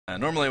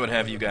Normally I would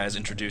have you guys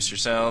introduce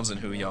yourselves and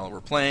who y'all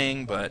were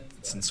playing, but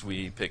since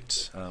we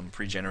picked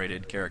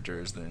pre-generated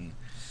characters, then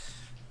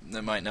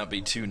that might not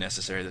be too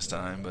necessary this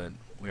time, but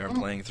we are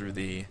playing through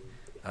the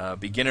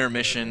beginner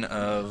mission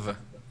of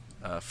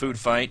Food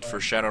Fight for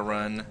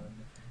Shadowrun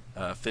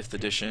Fifth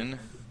Edition,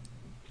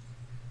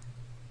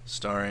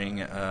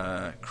 starring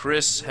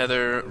Chris,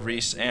 Heather,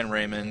 Reese, and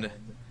Raymond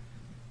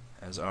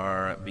as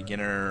our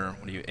beginner,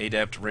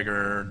 adept,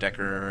 rigger,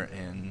 decker,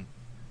 and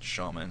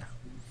shaman.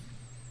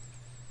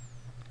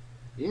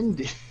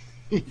 Indeed.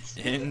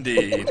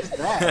 Indeed. What is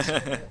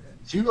that?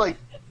 Did you, like,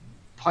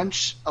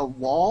 punch a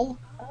wall?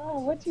 Oh,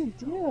 what'd you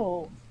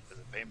do? It's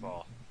a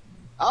paintball.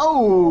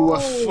 Oh!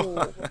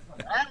 Oh,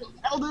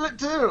 That'll do it,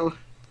 too.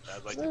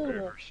 That was like the very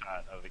first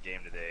shot of the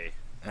game today.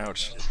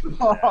 Ouch.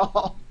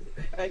 Oh.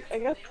 I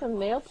got some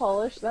nail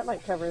polish. That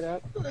might cover it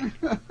up.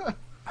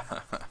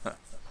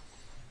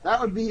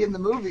 That would be in the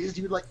movies.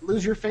 You'd, like,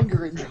 lose your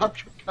finger and drop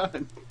your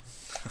gun.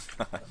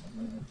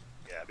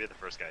 Yeah, I'd be the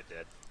first guy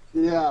dead.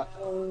 Yeah.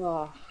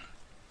 Oh,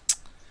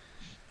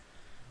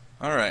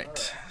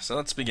 Alright, so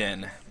let's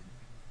begin.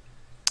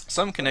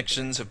 Some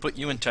connections have put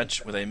you in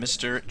touch with a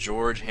Mr.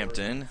 George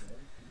Hampton.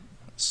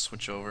 Let's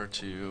switch over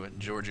to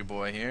Georgie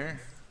boy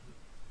here.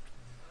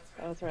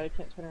 oh, that's right. I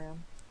can't turn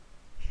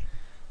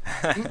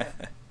around.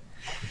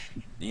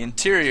 The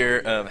interior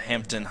of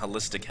Hampton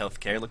Holistic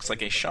Healthcare looks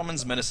like a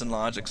shaman's medicine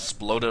lodge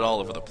exploded all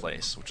over the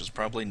place, which is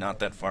probably not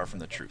that far from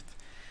the truth.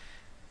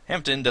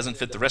 Hampton doesn't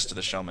fit the rest of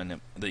the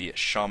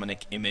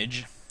shamanic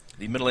image.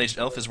 The middle-aged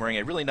elf is wearing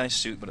a really nice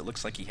suit, but it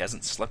looks like he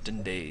hasn't slept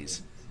in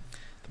days.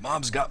 The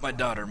mob's got my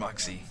daughter,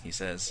 Moxie, he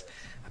says.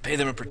 I pay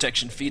them a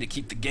protection fee to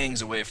keep the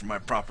gangs away from my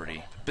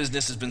property.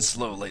 Business has been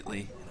slow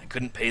lately, and I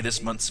couldn't pay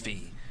this month's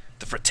fee.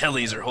 The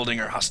Fratellis are holding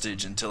her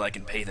hostage until I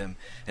can pay them,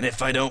 and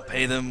if I don't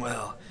pay them,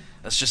 well,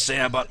 let's just say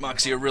I bought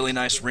Moxie a really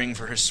nice ring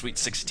for her sweet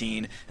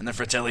 16, and the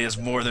Fratelli has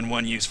more than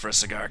one use for a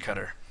cigar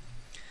cutter.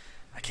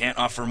 I can't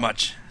offer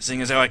much,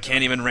 seeing as how I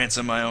can't even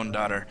ransom my own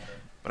daughter,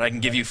 but I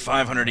can give you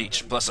 500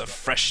 each, plus a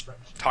fresh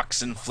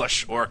toxin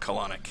flush or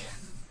colonic.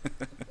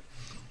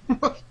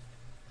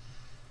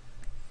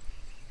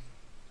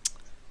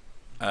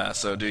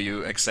 So do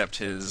you accept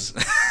his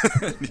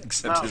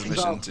his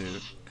mission too?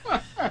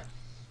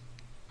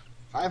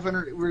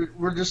 500.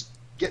 We're just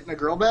getting a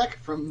girl back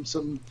from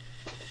some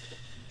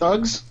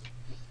thugs.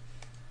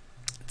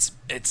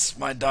 It's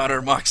my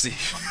daughter Moxie.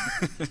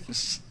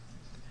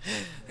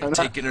 I'm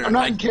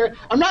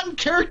not in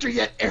character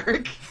yet,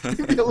 Eric.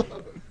 Leave me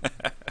alone.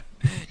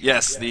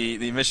 Yes,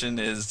 the mission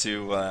is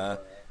to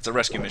it's a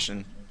rescue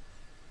mission.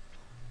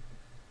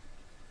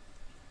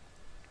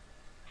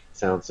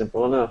 Sounds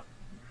simple enough.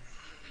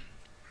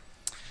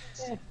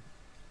 Yeah,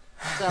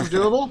 Sounds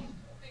doable.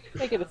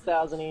 make it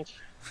 1,000 each.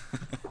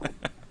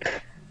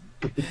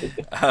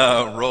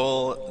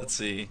 Roll. Let's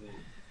see.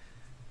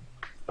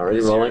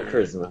 Already rolling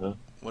charisma, huh?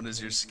 What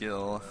is your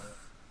skill?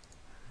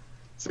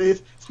 See,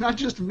 it's not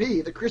just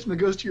me. The charisma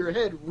goes to your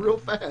head real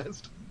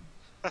fast.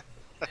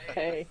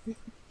 Hey.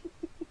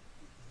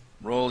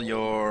 Roll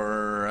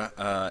your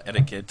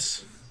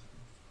etiquette.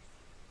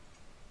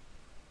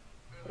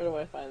 Where do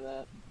I find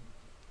that?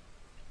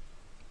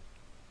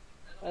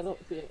 I don't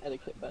see an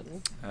etiquette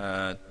button.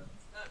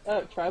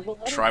 Oh, tribal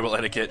etiquette? Tribal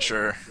etiquette,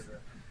 sure.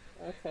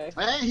 Okay.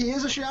 Hey, he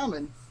is a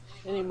shaman.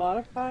 Any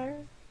modifier?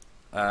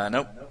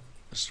 Nope.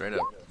 Straight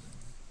up.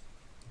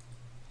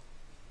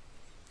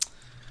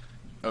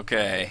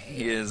 Okay,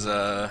 he is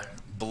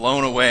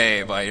blown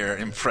away by your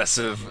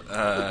impressive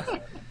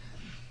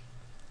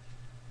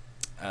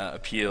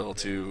appeal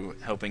to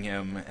helping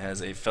him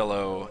as a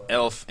fellow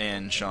elf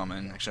and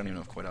shaman. Actually, I don't even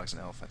know if Quaidog's an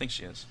elf. I think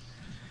she is.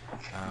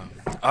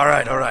 All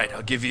right,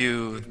 I'll give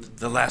you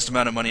the last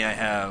amount of money I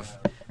have,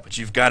 but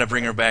you've got to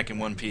bring her back in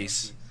one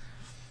piece.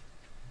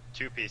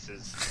 2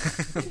 pieces.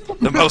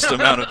 the most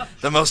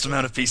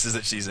amount of pieces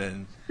that she's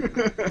in.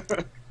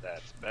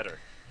 That's better.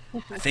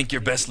 I think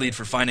your best lead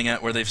for finding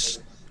out where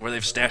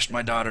they've stashed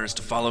my daughter is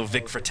to follow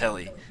Vic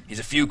Fratelli. He's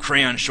a few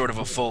crayons short of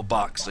a full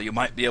box, so you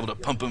might be able to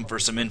pump him for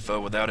some info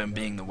without him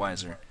being the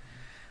wiser.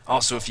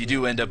 Also, if you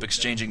do end up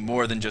exchanging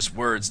more than just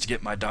words to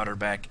get my daughter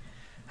back,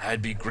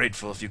 I'd be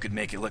grateful if you could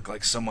make it look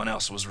like someone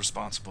else was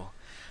responsible.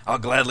 I'll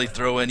gladly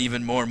throw in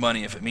even more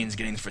money if it means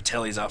getting the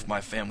Fratellis off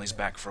my family's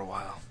back for a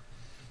while.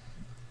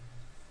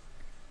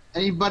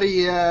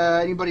 Anybody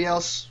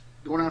else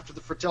going after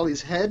the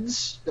Fratelli's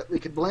heads that we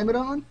could blame it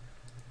on?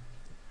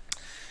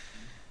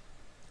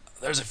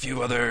 There's a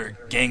few other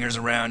gangers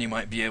around you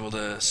might be able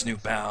to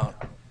snoop out,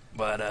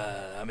 but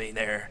I mean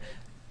they're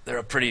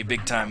a pretty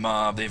big time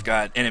mob. They've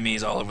got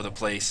enemies all over the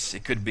place.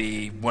 It could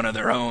be one of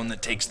their own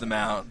that takes them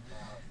out.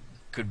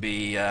 Could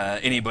be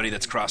anybody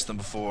that's crossed them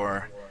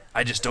before.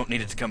 I just don't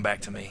need it to come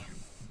back to me.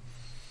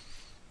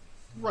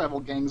 Rival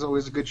gang's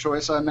always a good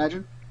choice, I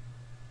imagine.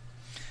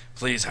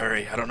 Please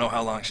hurry. I don't know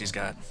how long she's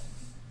got.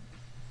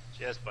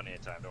 She has plenty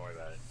of time, don't worry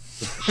about it.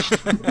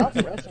 Stop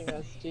rushing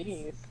us,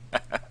 jeez.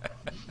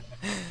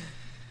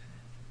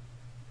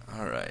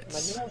 Alright. My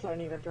nails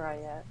aren't even dry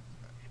yet.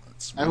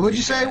 And what'd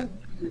you say?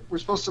 We're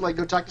supposed to, like,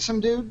 go talk to some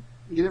dude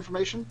and get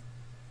information?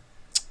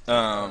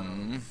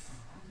 Um,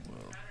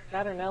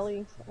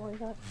 Maternelli, something like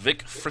that.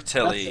 Vic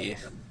Fratelli.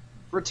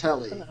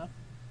 Fratelli. Good enough.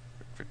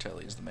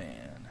 Fratelli's the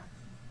man.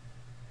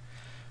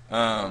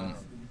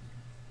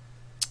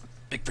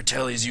 Vic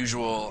Fratelli's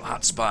usual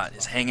hotspot,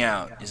 his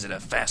hangout, is at a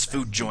fast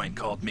food joint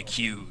called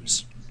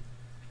McHugh's.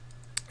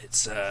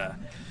 It's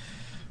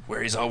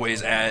where he's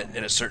always at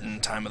a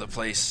certain time of the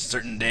place,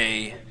 certain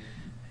day,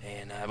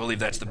 and I believe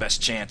that's the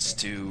best chance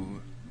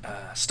to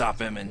stop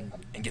him and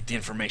get the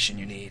information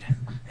you need.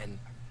 And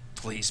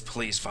please,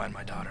 please find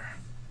my daughter.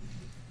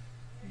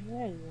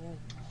 Yeah.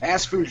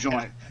 Fast food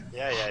joint.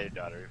 Yeah, your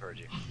daughter. We've heard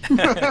you.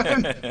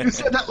 You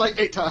said that like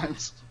 8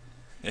 times.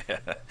 Yeah.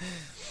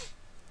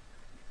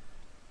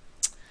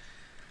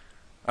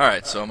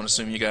 Alright, so I'm going to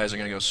assume you guys are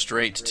going to go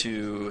straight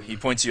to... He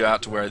points you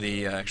out to where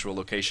the actual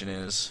location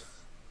is.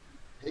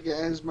 Hey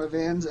guys, my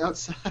van's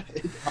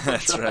outside.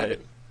 That's right.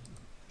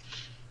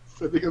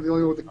 So I think I'm the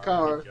only one with a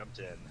car. Jumped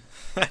in.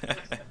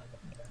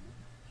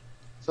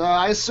 So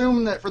I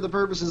assume that for the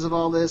purposes of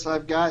all this,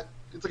 I've got...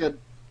 It's like a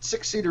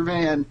 6-seater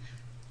van.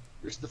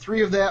 There's the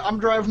 3 of them. I'm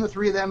driving the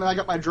 3 of them, and I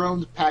got my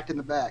drones packed in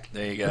the back.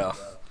 There you go.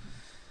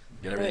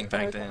 Get everything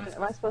packed in.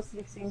 Am I supposed to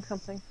be seeing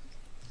something?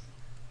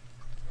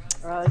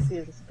 Or all I see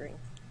is a screen.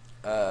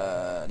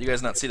 Do you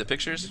guys not see the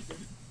pictures?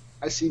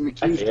 I see I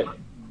McHugh's. see it.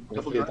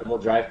 Double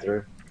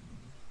drive-through.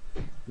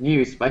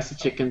 New spicy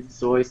chicken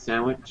soy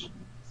sandwich,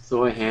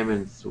 soy ham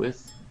and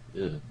Swiss.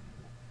 Ugh.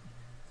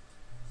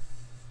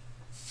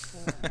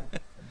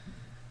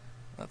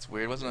 That's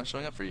weird. Why is it not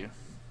showing up for you?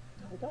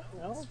 I don't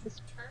know.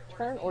 This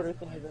turn order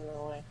thing is in the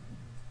way.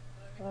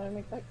 How do I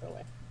make that go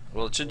away?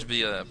 Well, it should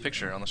be a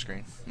picture on the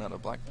screen, not a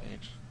black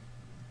page.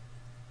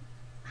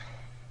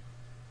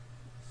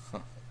 Huh.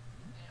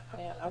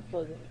 Yeah, I'm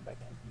closing it back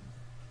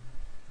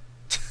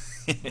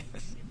in.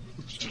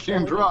 You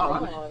can't draw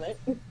on it. on it.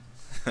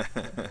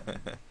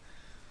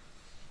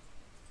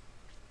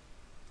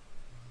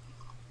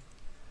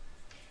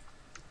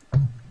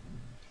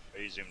 Are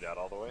you zoomed out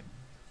all the way? Is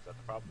that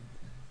the problem?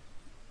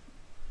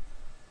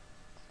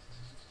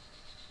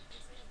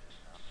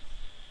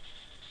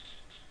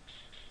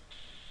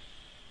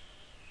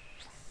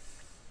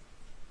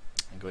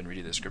 I'll go ahead and read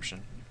you the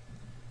description.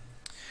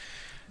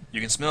 You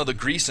can smell the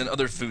grease and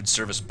other food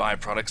service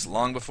byproducts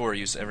long before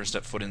you ever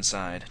step foot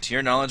inside. To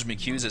your knowledge,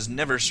 McHugh's has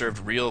never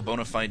served real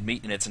bona fide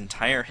meat in its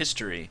entire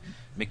history.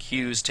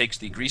 McHugh's takes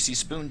the greasy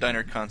spoon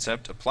diner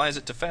concept, applies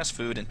it to fast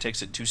food, and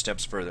takes it 2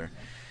 steps further.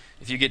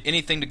 If you get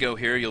anything to go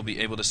here, you'll be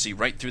able to see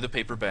right through the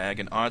paper bag,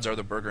 and odds are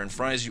the burger and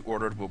fries you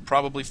ordered will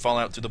probably fall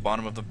out through the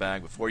bottom of the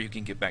bag before you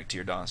can get back to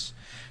your DOS.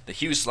 The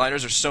Hughes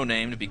sliders are so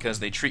named because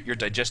they treat your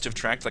digestive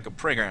tract like a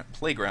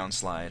playground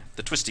slide,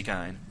 the twisty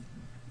kind.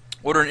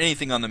 Ordering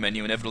anything on the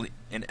menu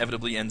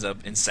inevitably ends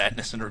up in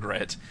sadness and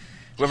regret.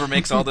 Whoever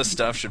makes all this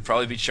stuff should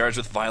probably be charged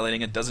with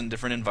violating a dozen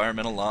different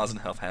environmental laws and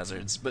health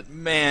hazards. But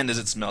man, does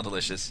it smell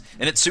delicious.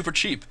 And it's super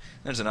cheap.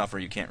 There's an offer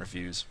you can't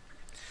refuse.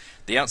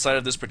 The outside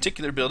of this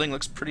particular building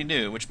looks pretty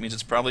new, which means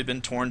it's probably been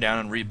torn down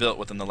and rebuilt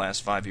within the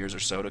last 5 years or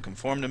so to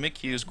conform to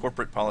McHugh's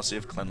corporate policy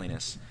of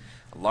cleanliness.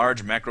 A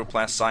large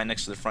macroplast sign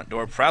next to the front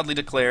door proudly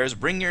declares,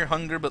 "Bring your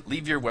hunger but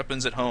leave your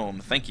weapons at home.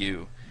 Thank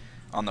you."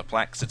 On the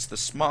plaque sits the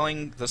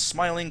smiling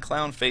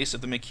clown face of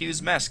the McHugh's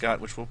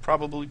mascot, which will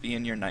probably be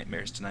in your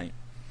nightmares tonight.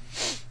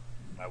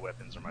 My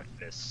weapons are my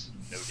fists.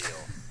 No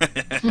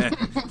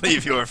deal.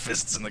 Leave your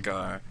fists in the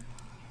car.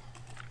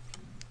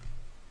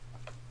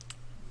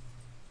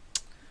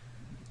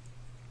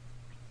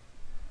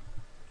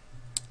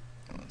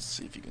 Let's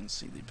see if you can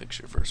see the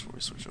picture first before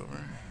we switch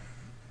over.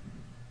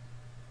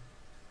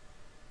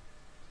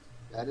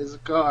 That is a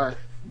car.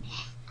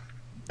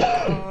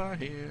 Car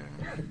here.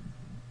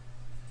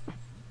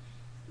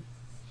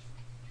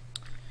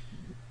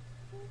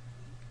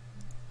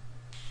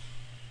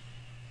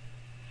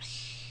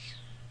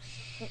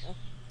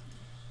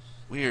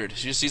 Weird.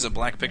 She just sees a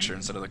black picture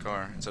instead of the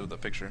car, instead of the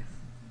picture.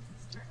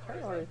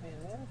 Turn order thing,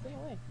 man. It's in the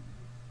way.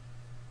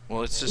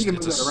 Well, it's You just can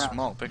it's move a that around.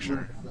 small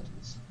picture.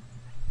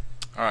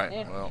 Alright,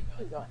 Yeah, well,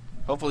 keep going.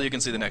 hopefully you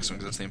can see the next one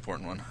because that's the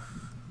important one.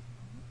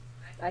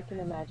 I can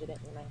imagine it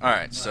in my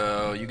Alright,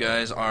 so you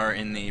guys are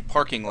in the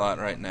parking lot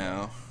right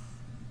now.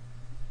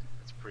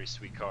 That's a pretty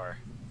sweet car.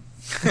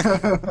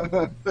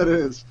 That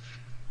is.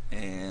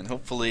 And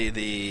hopefully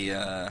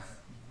the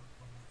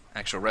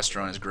actual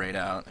restaurant is grayed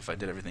out if I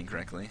did everything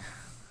correctly.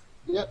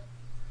 Yep.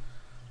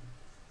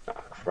 Oh,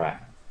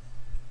 crap.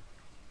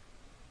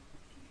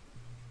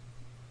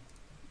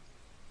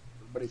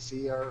 Everybody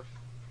see our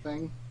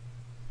thing?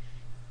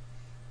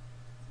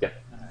 Yeah,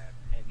 I am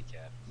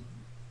handicapped.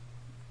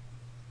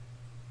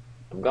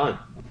 I'm gone.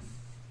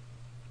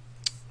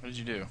 What did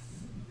you do?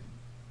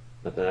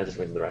 Nothing, I just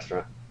went to the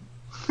restaurant.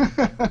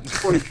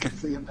 Before you can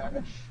see him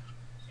there.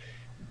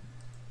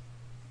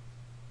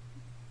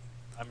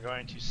 I'm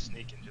going to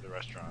sneak into the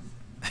restaurant.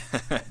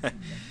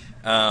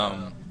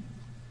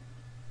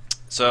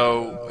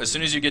 So as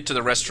soon as you get to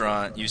the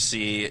restaurant, you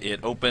see it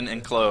open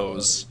and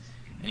close,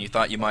 and you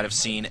thought you might have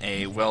seen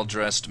a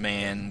well-dressed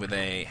man with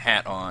a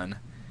hat on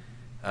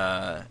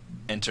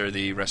enter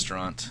the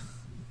restaurant.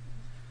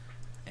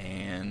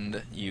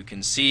 And you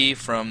can see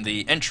from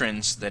the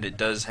entrance that it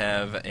does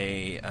have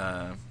a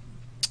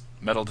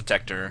metal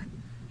detector,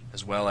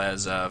 as well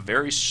as a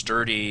very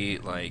sturdy,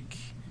 like,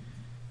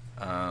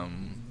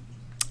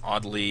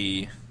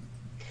 oddly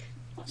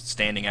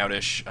standing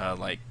outish,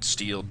 like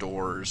steel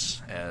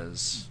doors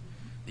as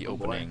the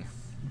opening.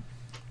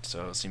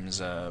 So it seems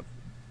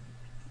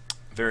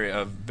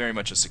very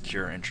much a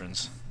secure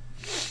entrance.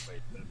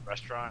 Wait, the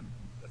restaurant,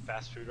 the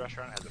fast food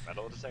restaurant, has a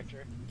metal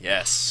detector?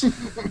 Yes. Oh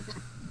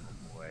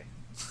boy.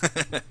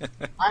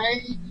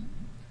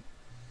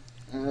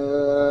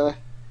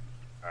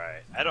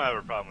 Alright, I don't have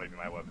a problem leaving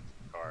my weapons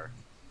in the car.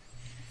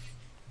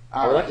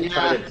 I would like to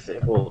try yeah. to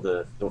disable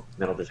the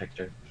metal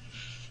detector.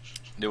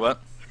 Do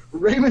what?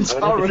 Raymond's I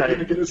would like to already try going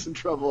to to- get us in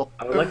trouble.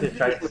 I would like to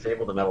try to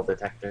disable the metal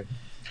detector.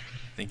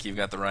 I think you've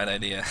got the right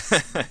idea.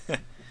 Let's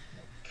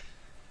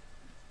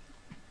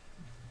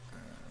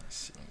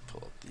see, let me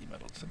pull up the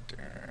metal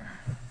detector.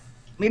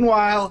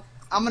 Meanwhile,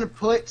 I'm going to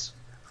put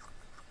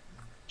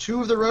 2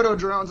 of the roto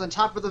drones on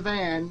top of the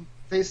van,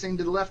 facing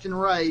to the left and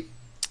right,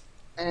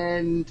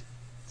 and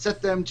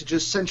set them to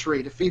just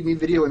sentry to feed me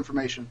video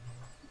information.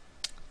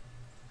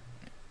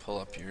 Pull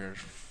up your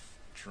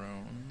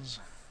drones.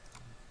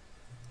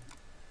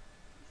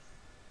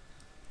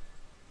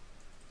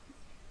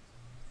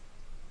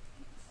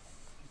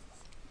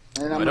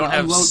 And I I'm don't gonna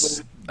have unload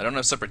them. I don't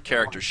have separate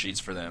character sheets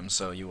for them,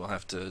 so you will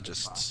have to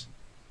just.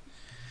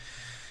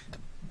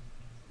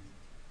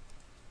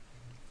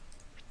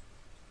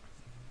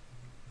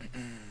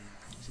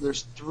 So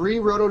there's 3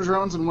 roto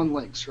drones and 1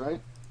 lynx, right?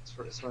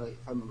 If I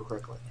remember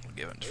correctly. We'll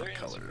give it Are different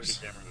there any colors.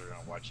 security cameras that are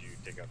going to watch you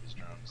take out these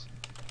drones?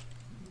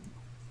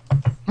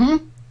 Hmm?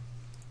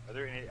 Are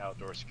there any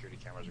outdoor security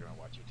cameras that are going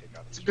to watch you take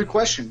out It's these a good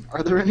question.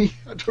 Are there any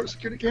outdoor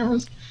security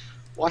cameras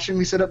watching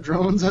me set up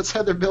drones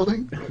outside their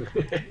building?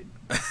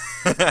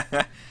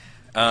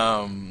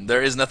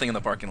 There is nothing in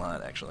the parking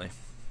lot, actually. Do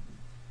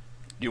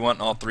you want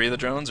all 3 of the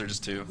drones or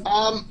just 2?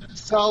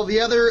 So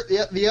the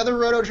other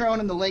roto drone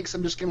and the lynx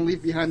I'm just going to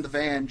leave behind the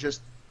van,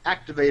 just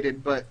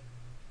activated but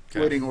Okay.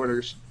 waiting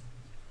orders.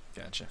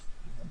 Gotcha.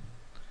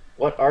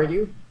 What are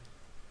you?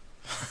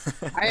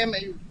 I am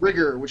a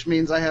rigger, which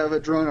means I have a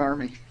drone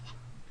army.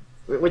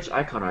 Which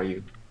icon are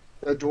you?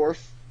 A dwarf,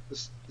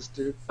 this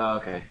dude. Oh,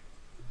 okay.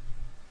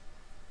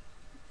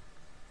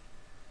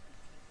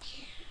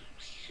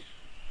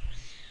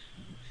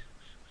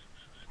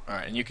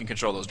 Alright, and you can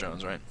control those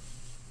drones, right?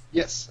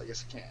 Yes, I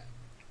guess I can.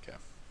 Okay.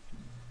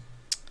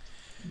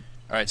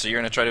 Alright, so you're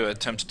going to try to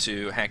attempt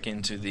to hack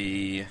into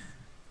the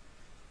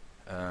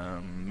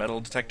metal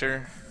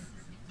detector.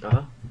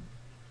 Uh-huh.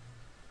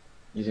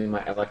 Using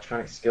my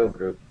electronic skill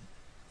group.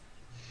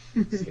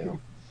 Skill.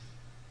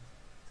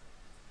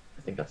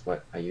 I think that's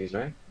what I use,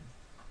 right?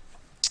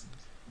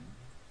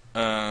 Do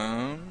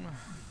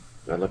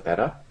I look that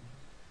up?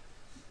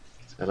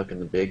 I look in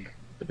the big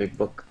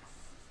book.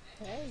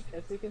 Hey,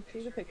 guess we can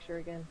see the picture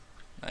again.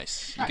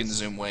 Nice. You can Nice.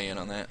 zoom way in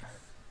on that.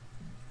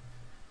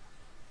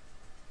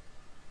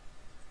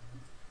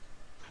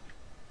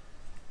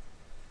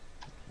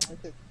 I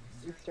took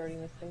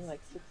restarting this thing like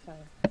 6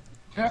 times.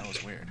 That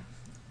was weird.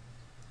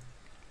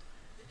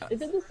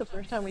 Isn't this the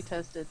first time we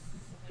tested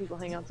Google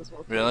Hangouts as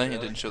well? Really?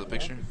 It didn't show the Yeah.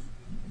 picture?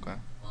 Okay.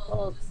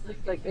 Well,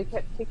 it's like they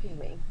kept kicking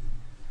me.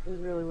 It was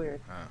really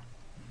weird.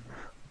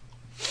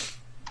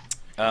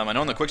 I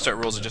know in the quick start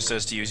rules it just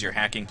says to use your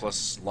hacking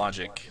plus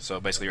logic, so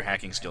basically your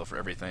hacking skill for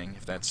everything,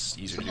 if that's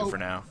easier to do for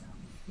now.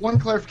 One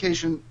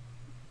clarification.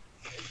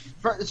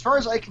 As far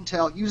as I can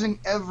tell, using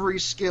every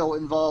skill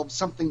involves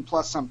something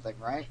plus something,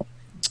 right?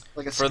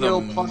 Like a For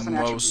skill the plus an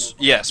most,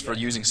 attribute. yes, for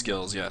using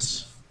skills,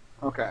 yes.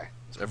 Okay.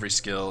 So every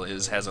skill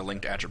has a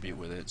linked attribute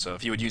with it. So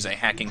if you would use a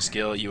hacking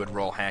skill, you would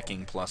roll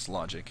hacking plus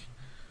logic.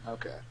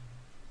 Okay.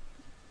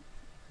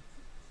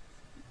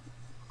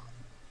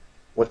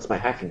 What's my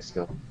hacking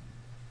skill?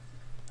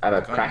 I have a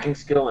Okay. cracking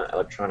skill and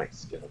electronic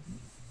skill.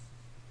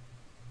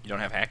 You don't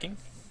have hacking?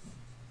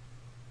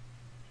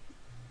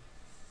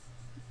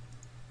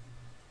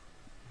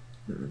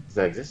 Does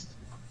that exist?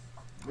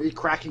 Maybe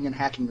cracking and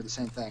hacking are the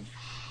same thing.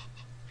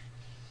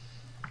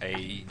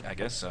 I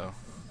guess so.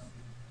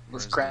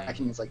 Unless Where's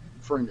cracking is like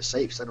referring to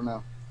safes. I don't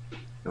know.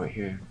 No, right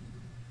here.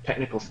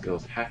 Technical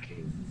skills,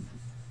 hacking.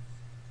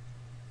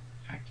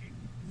 Hacking.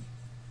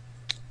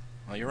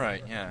 Well, you're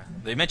right, yeah.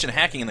 They mentioned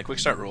hacking in the quick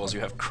start rules. You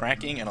have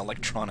cracking and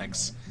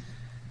electronics.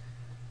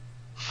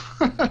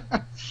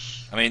 I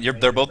mean,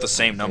 they're both the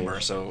same number,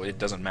 so it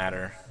doesn't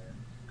matter.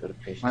 Go to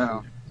page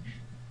Wow. 2.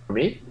 For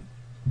me,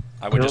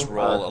 I would No, just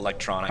roll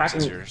electronics as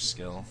cracking- your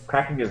skill.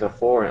 cracking is a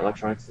 4 and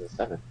electronics is a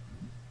 7.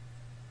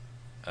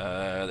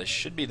 They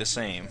should be the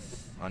same.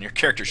 On your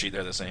character sheet,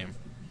 they're the same.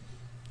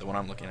 The one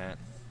I'm looking at.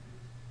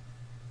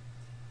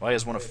 Why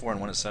is one a 4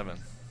 and one a 7?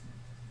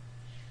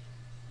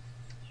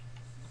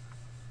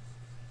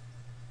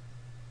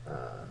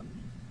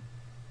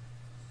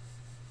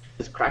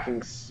 Is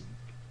cracking's...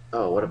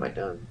 Oh, what have I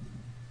done?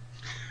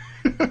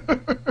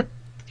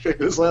 Okay,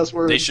 this last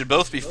word. They should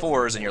both be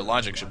 4s, and your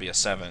logic should be a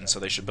 7, so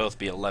they should both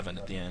be 11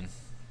 at the end.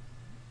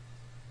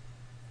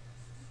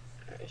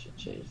 I should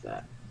change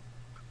that.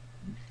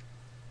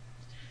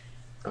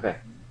 Okay.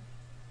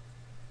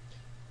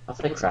 I'll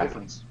say What's the craft.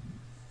 difference?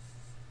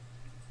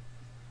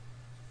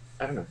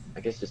 I don't know. I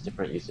guess just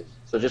different usage.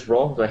 So just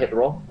roll. Do I hit the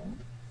roll?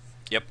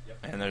 Yep.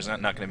 And there's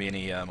not going to be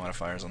any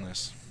modifiers on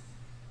this.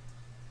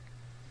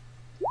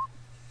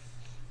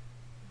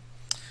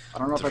 I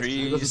don't know if that's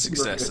Three doesn't seem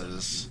very good.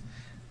 successes.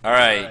 All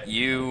right,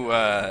 you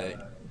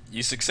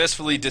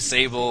successfully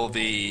disable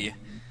the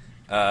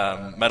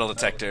metal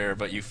detector,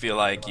 but you feel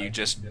like you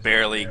just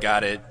barely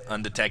got it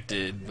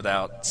undetected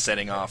without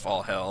setting off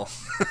all hell.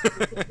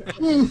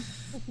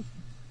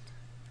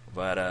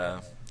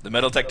 But the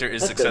metal detector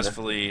is That's good enough.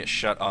 successfully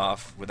shut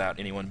off without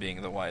anyone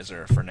being the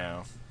wiser for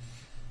now.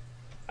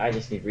 I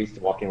just need Reese to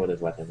walk in with his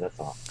weapon. That's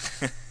all.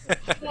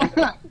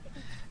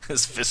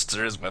 His fists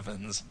are his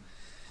weapons.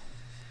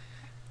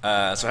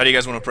 So how do you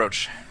guys want to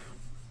approach?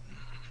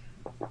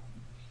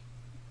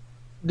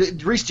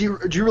 Reese, do you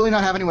really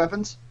not have any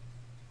weapons?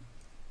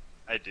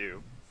 I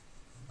do.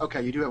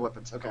 Okay, you do have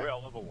weapons. Okay. Are we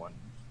all level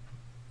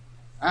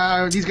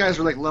 1? These guys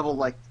are like level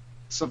like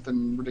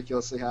something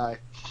ridiculously high.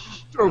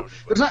 Oh,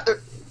 there's not.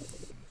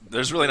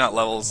 There's really not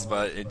levels,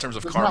 but in terms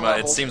of There's not karma, it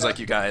levels, seems yeah. like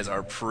you guys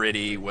are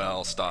pretty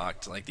well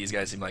stocked. Like these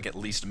guys seem like at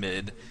least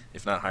mid,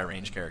 if not high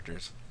range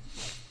characters.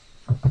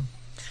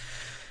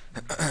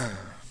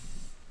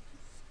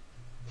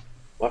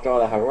 After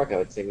all that hard work, I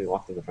would say we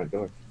walked in the front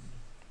door.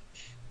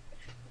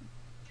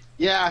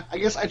 Yeah, I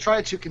guess I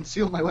try to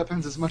conceal my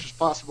weapons as much as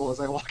possible as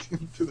I walk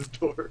in through the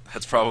door.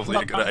 That's probably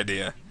a good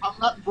idea. I'm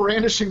not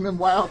brandishing them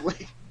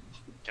wildly.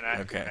 Can I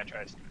Okay.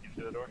 try to sneak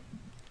into the door?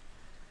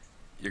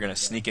 You're gonna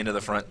sneak into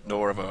the front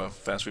door of a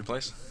fast food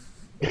place?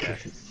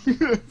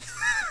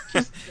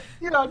 Just,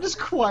 just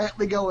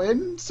quietly go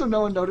in so no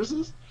one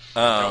notices.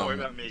 Don't worry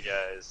about me,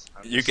 guys.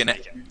 I'm You just can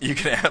sneaking. you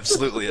can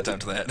absolutely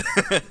attempt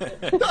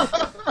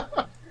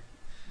that.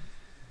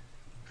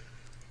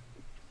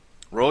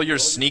 Roll your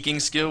sneaking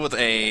skill with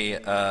a.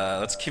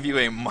 Let's give you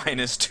a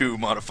 -2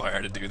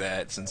 modifier to do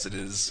that, since it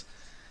is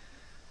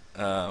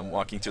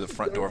walking through the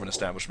front door of an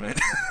establishment.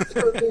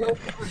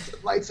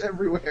 Lights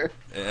everywhere.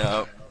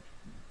 Yeah.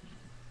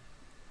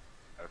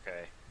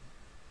 Okay.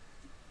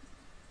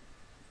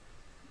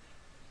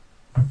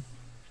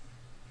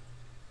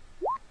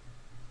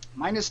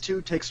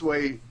 -2 takes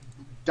away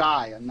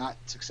die and not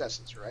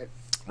successes, right?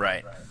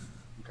 Right.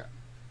 Okay.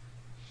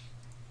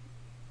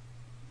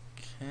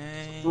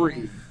 Okay.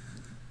 3.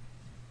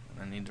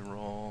 I need to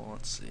roll.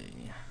 Let's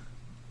see.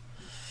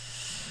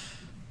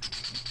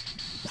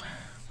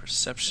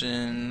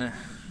 Perception.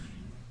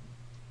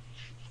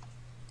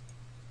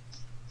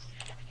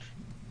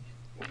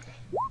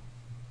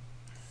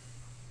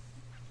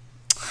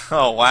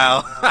 Oh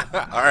wow!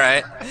 All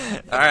right,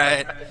 all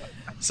right.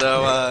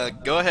 So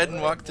go ahead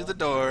and walk through the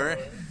door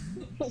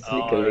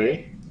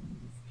Sneakily.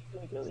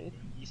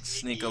 Sneakily.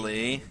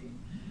 sneakily.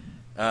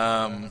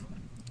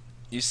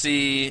 You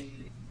see.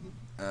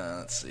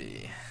 Let's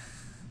see.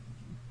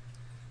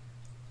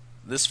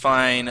 This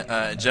fine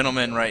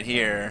gentleman right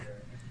here,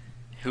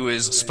 who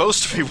is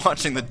supposed to be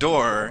watching the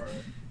door,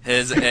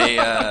 has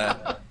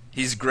a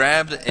he's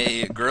grabbed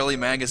a girly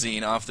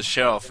magazine off the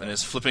shelf and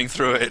is flipping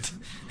through it,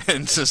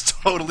 and just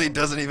totally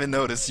doesn't even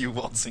notice you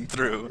waltzing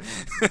through,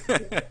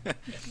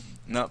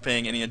 not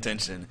paying any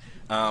attention.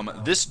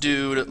 This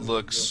dude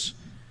looks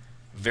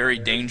very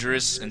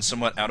dangerous and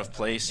somewhat out of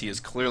place. He is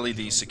clearly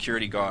the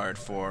security guard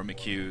for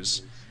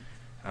McHugh's,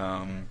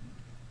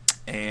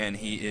 and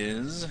he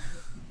is.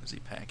 Is he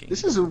packing?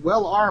 This is a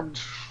well-armed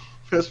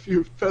fast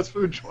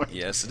food joint.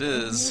 Yes, it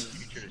is.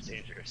 Future is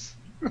dangerous.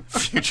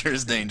 Future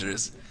is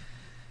dangerous.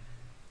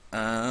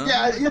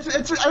 Yeah,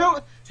 it's I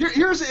don't.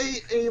 Here's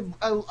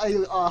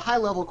a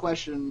high-level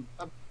question,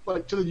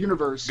 but to the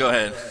universe. Go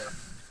ahead.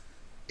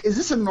 Is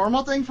this a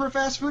normal thing for a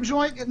fast food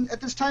joint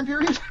at this time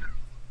period?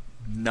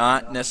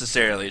 Not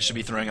necessarily. It should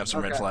be throwing up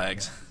some red Okay.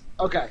 flags.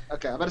 Okay.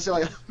 I'm about to say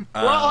like,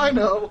 well, I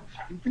know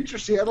in future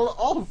Seattle,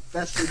 all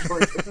fast food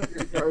joints have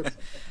security guards.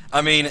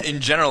 I mean, in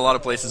general, a lot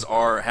of places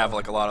have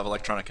like a lot of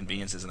electronic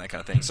conveniences and that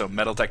kind of thing. So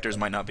metal detectors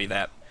might not be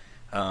that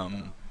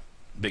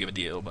big of a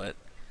deal, but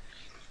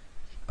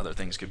other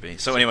things could be.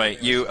 So anyway,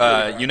 you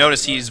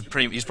notice he's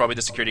probably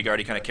the security guard.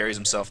 He kind of carries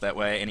himself that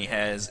way, and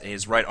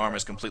his right arm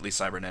is completely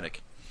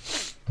cybernetic.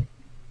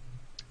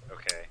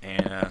 Okay.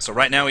 And so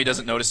right now he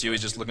doesn't notice you.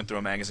 He's just looking through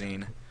a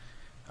magazine.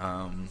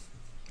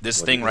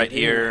 This thing right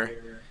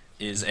here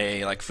is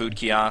a like food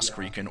kiosk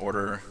where you can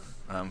order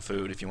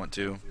food if you want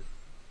to.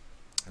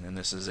 And then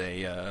this is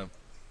the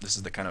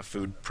kind of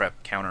food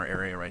prep counter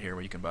area right here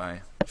where you can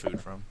buy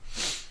food from.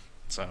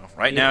 So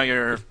right now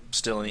you're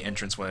still in the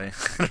entranceway.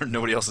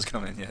 Nobody else has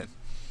come in yet.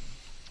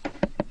 I'm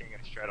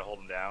gonna try to hold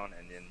him down,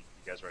 and then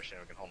you guys rush in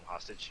and we can hold him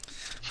hostage.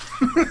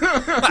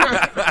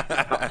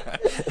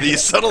 The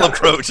subtle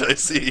approach, I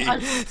see. I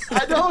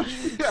don't.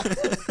 Yeah.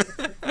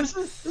 This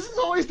is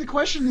always the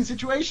question in these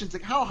situations.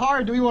 Like, how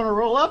hard do we want to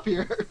roll up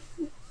here?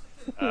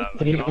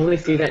 Can you only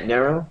see that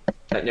narrow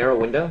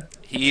window?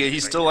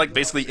 He's still like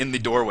basically in the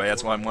doorway.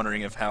 That's why I'm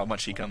wondering how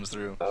much he comes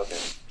through. Okay.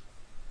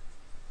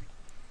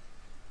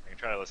 I can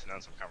try to listen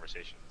on some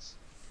conversations,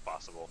 if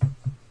possible.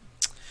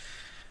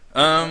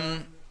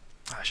 I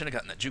should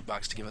have gotten the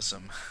jukebox to give us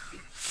some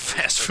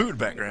fast food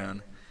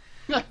background.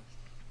 I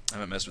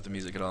haven't messed with the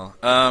music at all.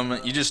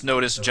 You just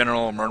notice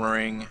general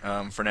murmuring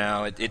for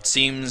now. It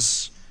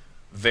seems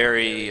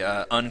very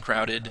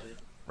uncrowded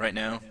right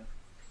now.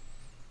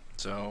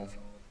 So,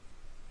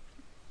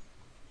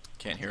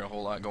 can't hear a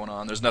whole lot going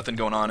on. There's nothing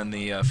going on in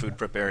the food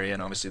prep area,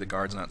 and obviously the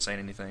guard's not saying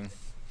anything.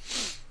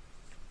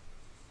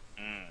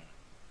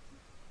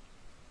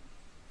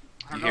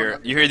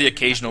 You hear the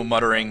occasional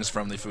mutterings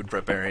from the food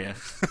prep area,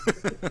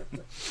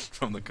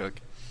 from the cook.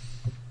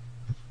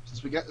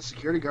 Since we got the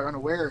security guard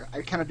unaware,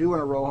 I kind of do want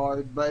to roll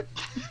hard, but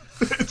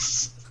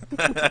it's...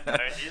 I mean,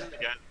 he's the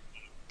guy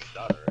with the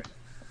daughter, right?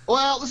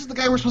 Well, this is the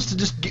guy we're supposed to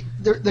just get...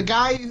 The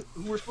guy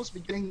who we're supposed to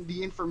be getting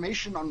the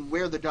information on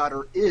where the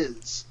daughter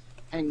is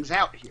hangs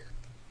out here.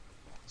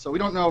 So we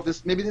don't know if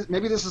this... Maybe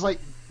this is like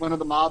one of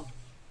the mob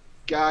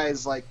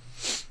guys, like...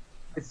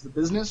 It's the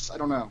business? I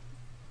don't know.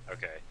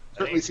 Okay.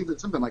 Certainly seems like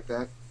something like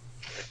that.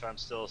 If I'm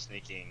still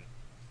sneaking,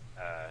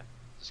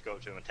 just go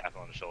up to him and tap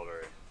him on the shoulder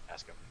and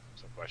ask him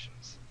some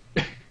questions.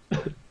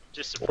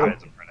 Just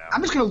surprise him for now.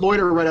 I'm just going to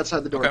loiter right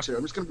outside the door, Okay. too.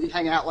 I'm just going to be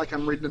hanging out like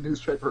I'm reading a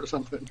newspaper or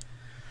something.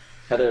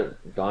 Heather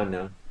gone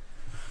now.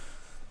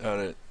 Oh,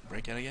 did it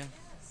break out again?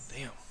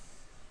 Damn.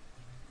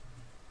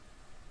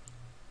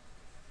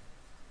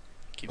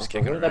 Keeps Also,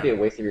 kicking wouldn't that be a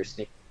around. waste of your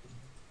sneak?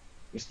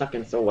 You snuck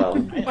in so well.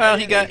 Well,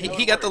 he got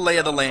the lay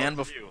of the land.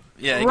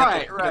 Yeah, he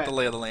Right, got right. the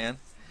lay of the land.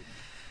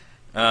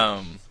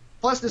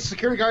 Plus, the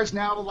security guard's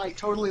now like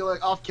totally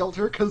like off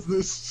kilter because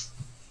this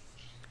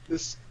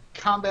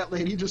combat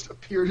lady just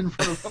appeared in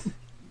front of him.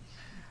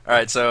 All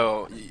right,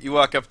 so you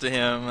walk up to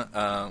him,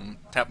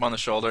 tap him on the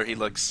shoulder. He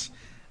looks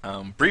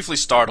briefly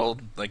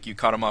startled, like you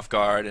caught him off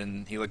guard,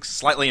 and he looks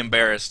slightly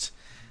embarrassed,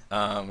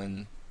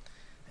 and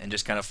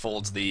just kind of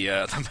folds the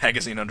the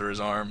magazine under his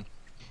arm.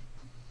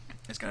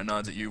 Just kind of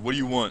nods at you. What do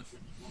you want?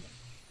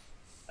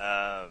 Who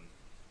are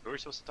we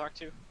supposed to talk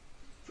to?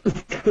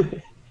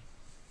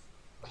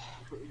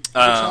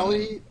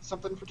 Fratelli,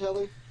 something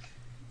Fratelli.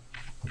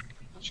 I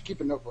should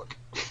keep a notebook.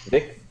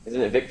 Vic?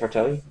 Isn't it Vic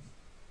Fratelli?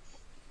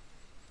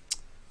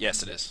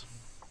 Yes, it is.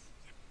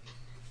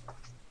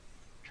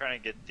 Trying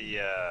to get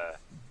the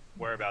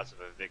whereabouts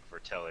of a Vic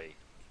Vertelli.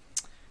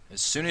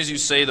 As soon as you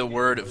say the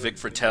word Vic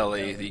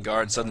Fratelli, the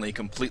guard suddenly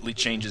completely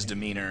changes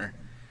demeanor.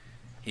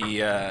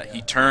 He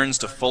turns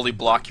to fully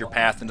block your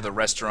path into the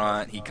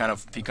restaurant. He kind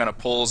of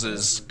pulls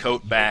his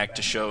coat back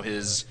to show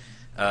his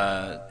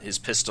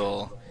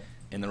pistol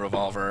in the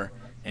revolver,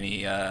 and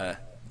he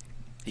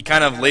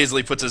kind of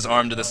lazily puts his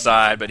arm to the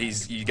side, but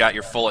you got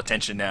your full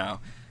attention now,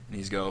 and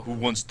he's go, "Who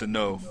wants to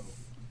know?"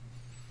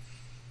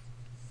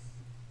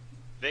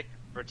 Vic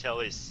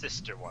Vertelli's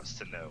sister wants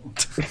to know.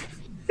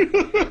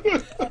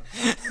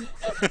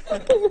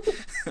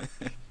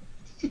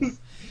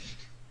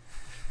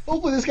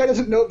 Hopefully, this guy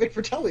doesn't know Vic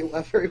Fratelli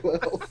very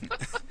well.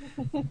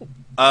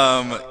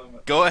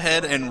 Go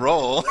ahead and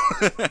roll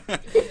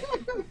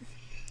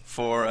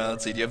for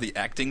let's see. Do you have the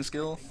acting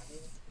skill?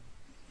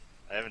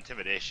 I have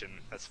intimidation.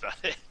 That's about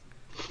it.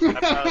 I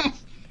found,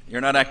 You're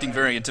not acting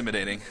very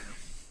intimidating.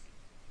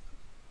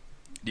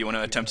 Do you want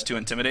to attempt to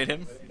intimidate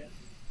him?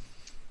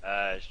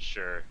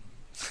 sure.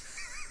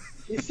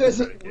 He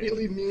says it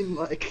really mean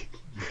like.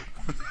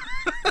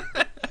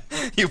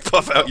 You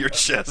puff out your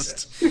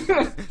chest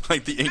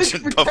like the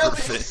ancient Vic puffer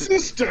Fratelli's fit.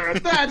 sister,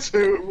 that's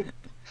who.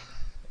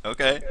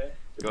 Okay,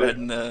 go ahead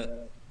and.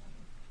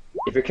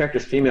 If your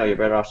character's female, you're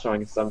better off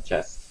showing some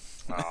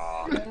chest.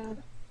 Aw.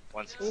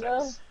 One You know,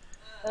 success.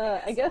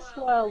 I guess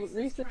while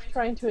Reese is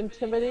trying to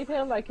intimidate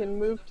him, I can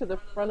move to the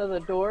front of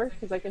the door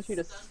because I can shoot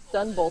a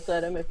stun bolt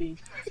at him if he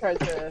tries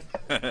to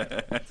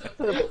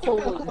sort of pull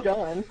his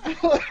gun. I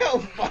like how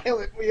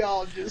violent we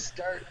all just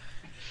start.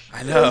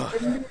 I know.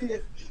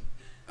 Immediate.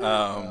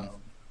 I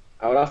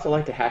would also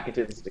like to hack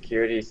into the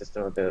security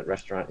system of the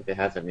restaurant if it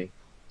has any.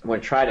 I'm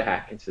going to try to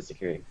hack into the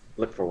security.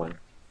 Look for one.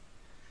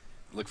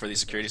 Look for the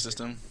security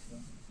system.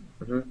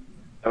 That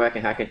way I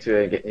can hack into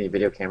it and get any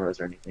video cameras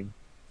or anything.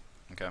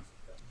 Okay.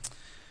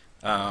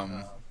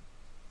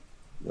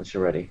 Once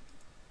you're ready.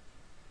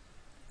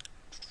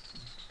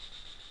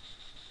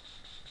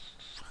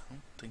 I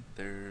don't think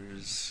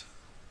there's.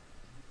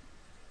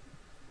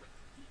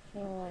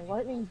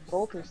 Lightning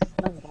bolt or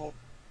stun bolt?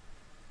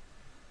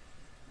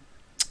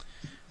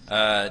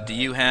 Do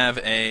you have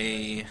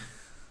a?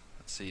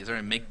 Let's see. Is there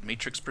a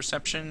matrix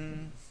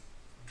perception?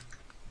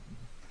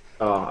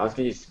 Oh, I was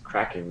going to use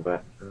Kraken,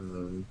 but...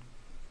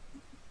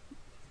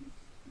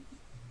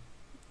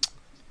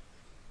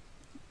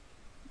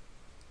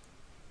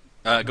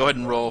 Go ahead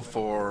and roll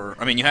for.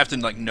 I mean, you have to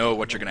like know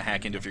what you're going to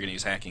hack into if you're going to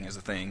use hacking as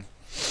a thing.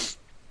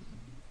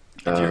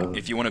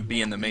 If you want to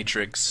be in the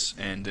matrix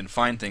and then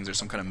find things, there's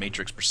some kind of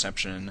matrix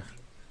perception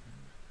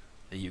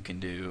that you can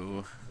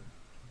do.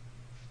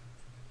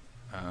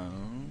 I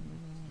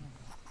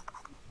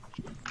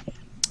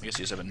guess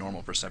you just have a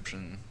normal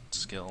perception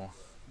skill.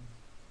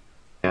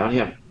 I only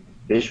have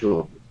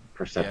visual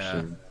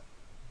perception.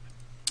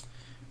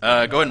 Go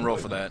ahead and roll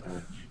for that.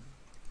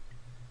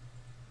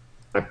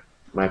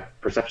 My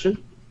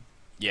perception?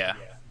 Yeah.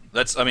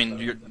 That's. I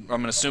mean,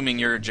 I'm assuming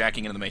you're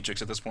jacking into the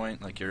Matrix at this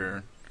point, like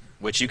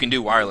which you can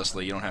do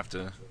wirelessly. You don't have to.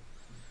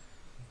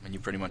 I mean, you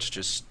pretty much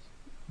just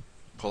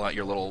pull out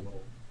your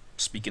little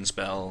speaking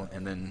spell,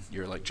 and then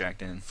you're like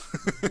jacked in.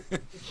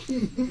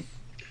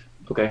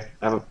 Okay,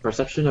 I have a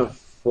perception of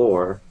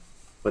 4,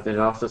 but then it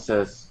also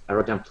says I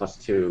wrote down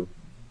 +2. You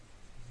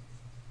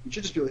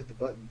should just be able to hit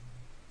the button.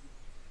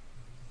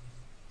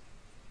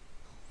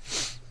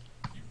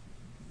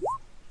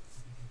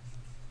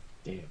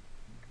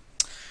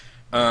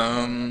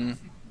 Damn.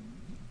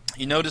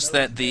 You notice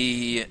that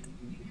it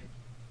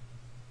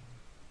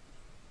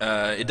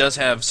does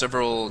have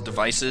several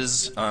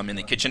devices in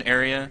the kitchen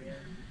area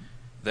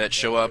that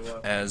show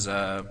up as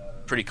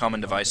pretty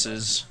common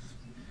devices.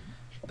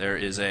 There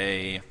is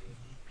let's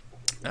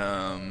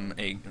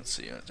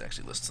see, it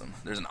actually lists them.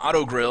 There's an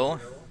auto grill,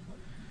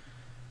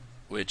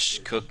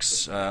 which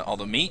cooks all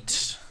the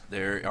meat.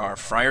 There are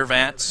fryer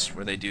vats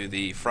where they do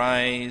the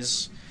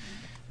fries.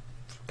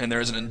 And there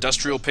is an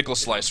industrial pickle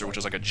slicer, which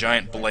is like a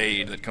giant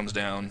blade that comes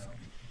down.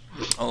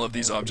 All of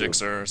these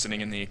objects are sitting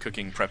in the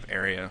cooking prep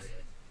area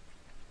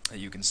that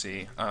you can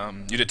see.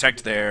 You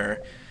detect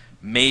there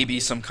may be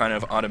some kind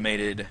of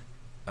automated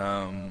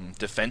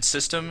defense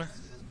system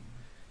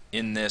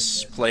in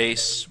this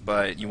place,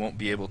 but you won't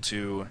be able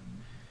to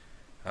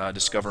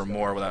discover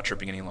more without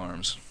tripping any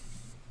alarms.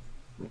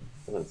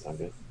 That doesn't sound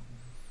good.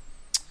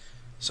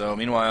 So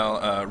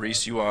meanwhile,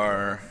 Reese, you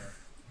are...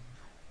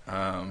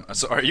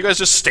 so are you guys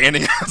just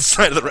standing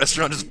outside of the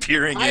restaurant, just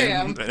peering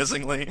in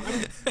menacingly?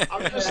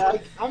 I'm just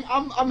like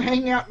I'm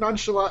hanging out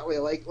nonchalantly,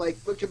 like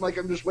looking like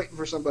I'm just waiting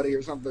for somebody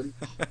or something.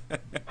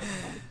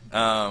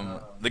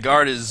 The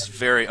guard is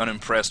very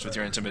unimpressed with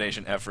your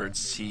intimidation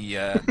efforts. He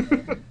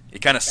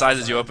kind of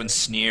sizes you up and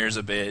sneers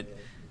a bit,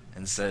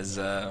 and says,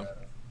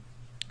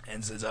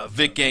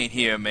 "Vic ain't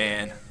here,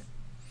 man."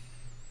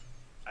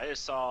 I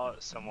just saw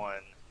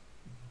someone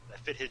that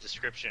fit his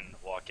description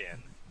walk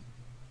in.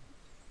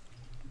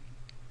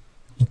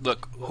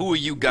 Look, who are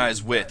you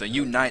guys with? Are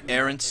you knight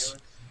errants?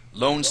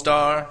 Lone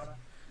Star?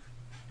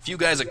 If you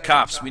guys are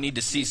cops, we need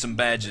to see some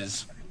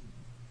badges.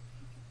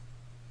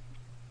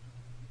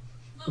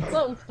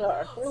 Lone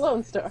Star. We're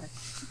Lone Star.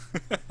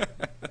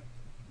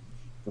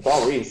 With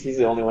all Reese, he's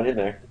the only one in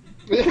there.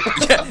 Yeah,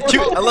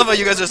 I love how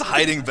you guys are just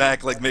hiding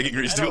back, like making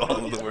Reese do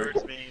all of the work.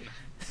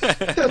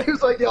 He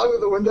was like yelling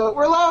at the window,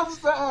 "We're Lone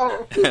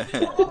Star!"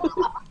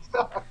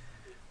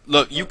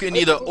 Look, you can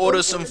either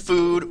order some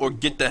food or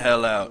get the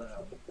hell out.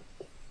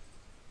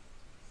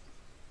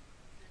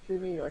 Your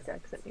New York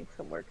accent needs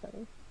some work,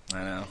 honey.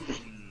 I know.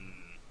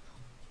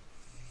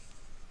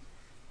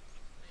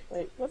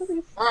 Wait, what do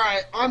these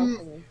Alright, I'm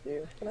things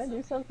do? Can I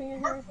do something in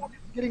here?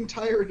 getting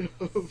tired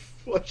of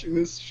watching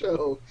this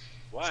show.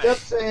 Why?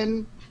 Steps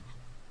in.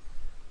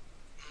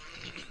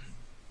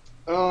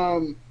 I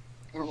don't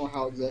know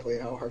how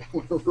hard I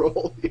want to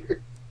roll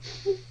here.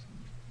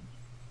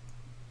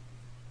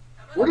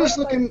 We're just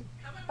looking.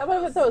 How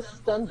about if I throw a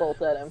stun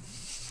bolt at him?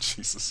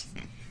 Jesus.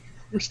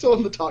 We're still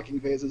in the talking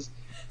phases.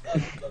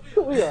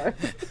 We are.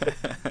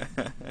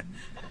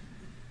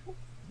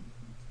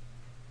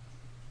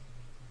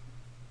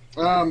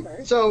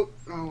 So,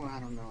 I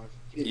don't know.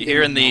 You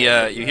hear in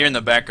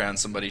the background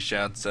somebody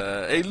shouts,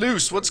 "Hey,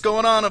 Luce, what's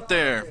going on up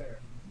there?"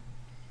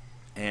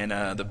 And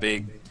the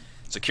big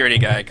security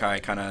guy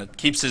kind of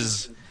keeps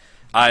his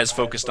eyes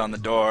focused on the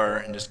door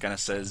and just kind of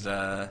says,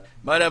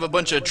 "Might have a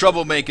bunch of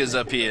troublemakers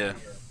up here."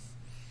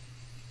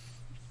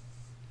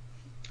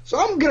 So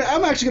I'm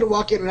actually gonna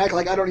walk in and act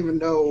like I don't even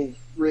know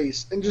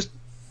Reese and just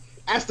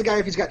ask the guy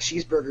if he's got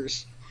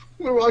cheeseburgers.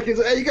 I'm gonna walk in and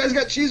say, "Hey, you guys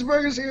got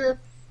cheeseburgers here?"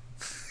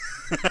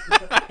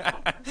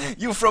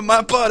 You from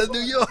my part of New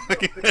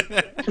York?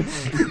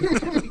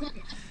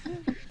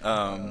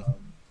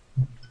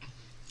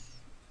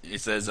 He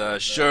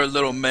says, "Sure,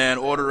 little man,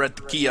 order at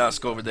the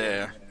kiosk over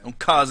there. Don't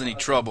cause any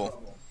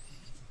trouble."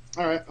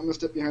 All right, I'm gonna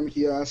step behind the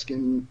kiosk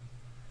and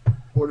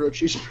order a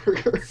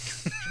cheeseburger.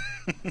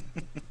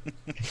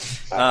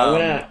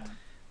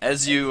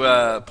 As you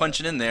punch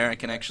it in there, I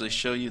can actually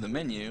show you the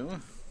menu.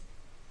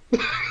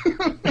 What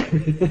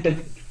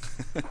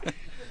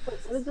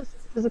does this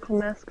physical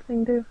mask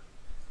thing do?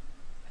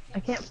 I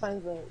can't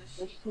find the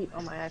sheet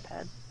on my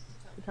iPad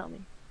to tell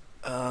me.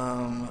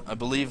 I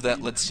believe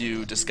that lets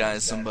you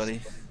disguise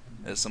somebody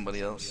as somebody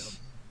else,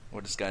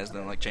 or disguise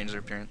them, like change their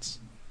appearance.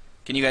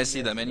 Can you guys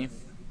see that menu?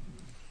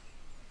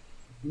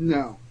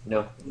 No.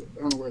 No. I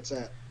don't know where it's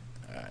at.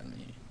 Alright, let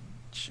me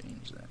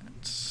change that.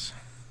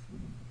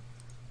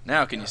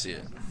 Now can you see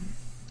it?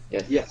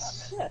 Yes.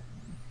 Yes. Yeah.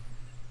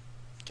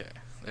 Okay.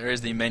 There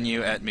is the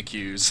menu at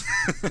McHugh's.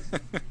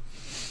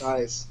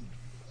 Nice.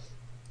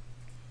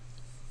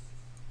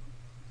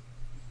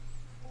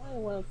 I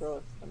want to throw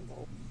a stun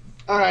bolt.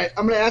 All right,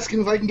 I'm gonna ask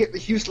him if I can get the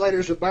Hugh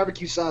sliders with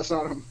barbecue sauce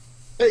on them.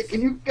 Hey,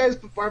 can you guys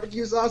put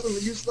barbecue sauce on the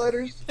Hugh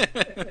sliders?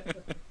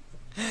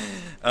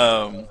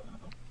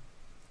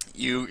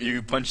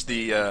 You punch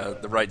the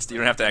right. You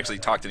don't have to actually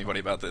talk to anybody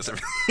about this.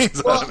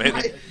 Everything's Well,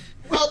 automated.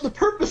 well, the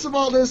purpose of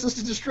all this is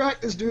to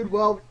distract this dude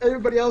while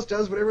everybody else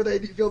does whatever they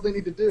feel they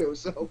need to do.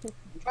 So,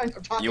 I'm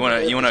talking You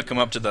to him. wanna come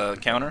up to the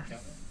counter?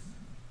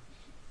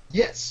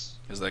 Yes.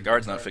 Because the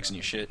guard's not fixing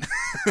you shit.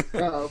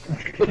 Oh,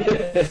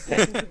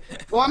 okay.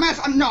 Well,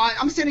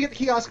 I'm standing at the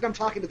kiosk and I'm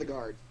talking to the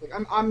guard. Like,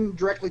 I'm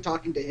directly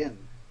talking to him.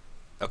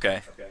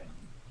 Okay.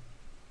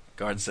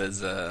 Guard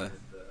says,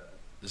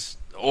 just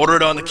order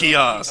it on the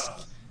kiosk.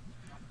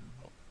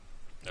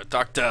 Or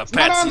talk to It's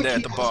not Patsy on there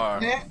at the kiosk,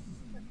 bar. man.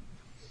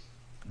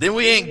 Then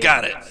we ain't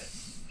got it.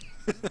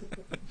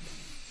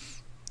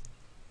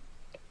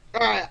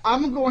 Alright,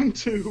 I'm going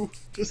to,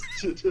 just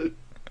to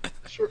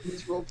shorten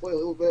this roleplay a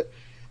little bit,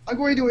 I'm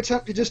going to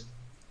attempt to just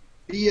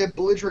be a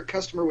belligerent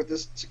customer with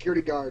this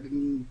security guard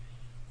and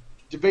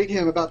debate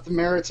him about the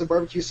merits of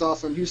barbecue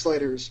sauce on Hugh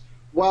Sliders,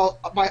 while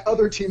my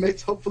other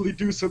teammates hopefully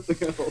do something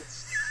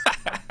else.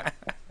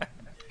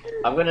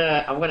 I'm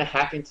gonna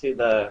hack into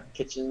the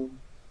kitchen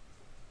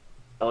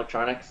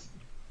electronics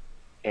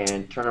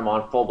and turn them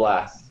on full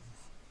blast.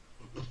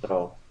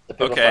 So the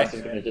pickle slice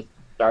is gonna just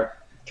start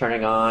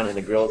turning on, and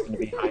the grill's gonna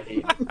be high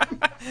heat.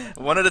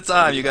 One at a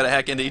time. You gotta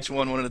hack into each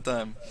one at a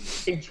time.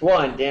 Each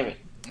one, damn it.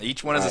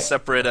 Each one is a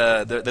separate.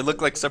 They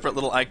look like separate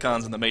little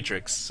icons in the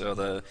Matrix. So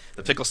the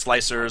pickle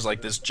slicer is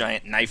like this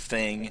giant knife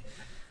thing.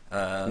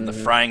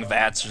 The frying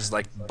vats is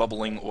like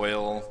bubbling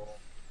oil,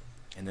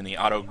 and then the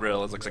auto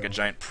grill looks like a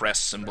giant press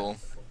symbol.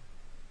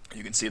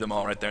 You can see them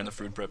all right there in the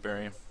food prep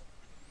area.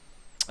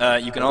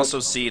 You can also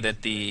see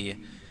that the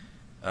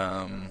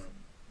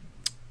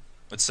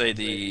let's say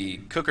the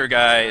cooker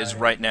guy is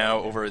right now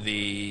over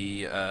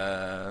the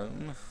There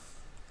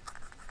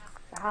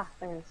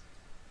it is.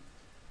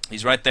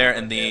 he's right there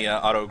in the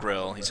auto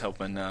grill. He's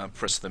helping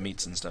press the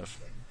meats and stuff.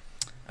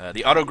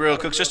 The auto grill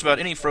cooks just about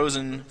any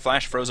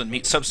flash frozen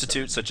meat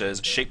substitute, such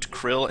as shaped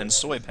krill and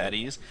soy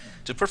patties,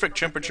 to perfect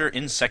temperature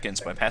in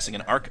seconds by passing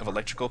an arc of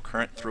electrical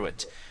current through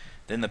it.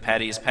 Then the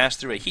patties pass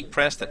through a heat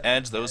press that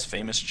adds those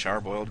famous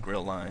charbroiled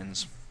grill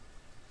lines.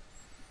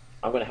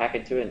 I'm gonna hack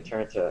into it and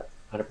turn it to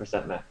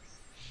 100% max.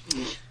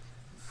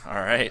 All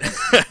right,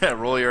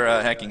 roll your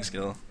hacking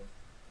skill.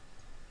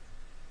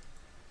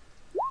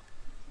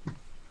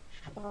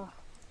 Oh,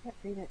 can't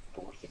read it.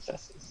 4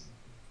 successes.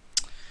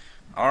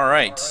 All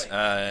right,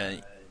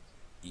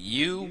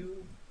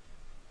 you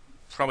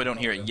probably don't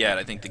hear it yet.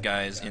 I think the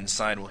guys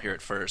inside will hear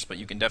it first, but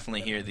you can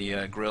definitely hear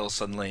the grill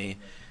suddenly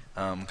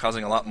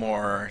causing a lot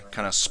more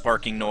kind of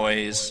sparking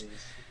noise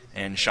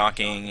and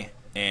shocking,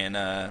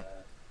 and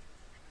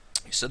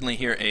you suddenly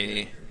hear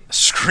a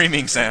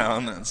screaming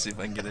sound. Let's see if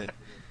I can get it.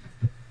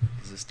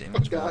 Is this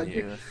damage God,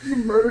 value? you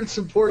murdered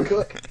some poor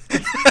cook.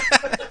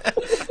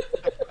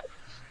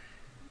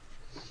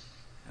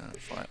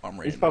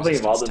 Armor He's and probably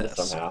resistance involved in this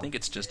test. somehow. I think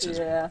it's just his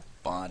Yeah.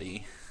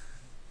 body,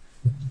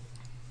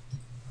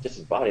 Just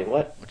his body,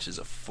 what? which is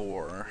a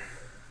 4.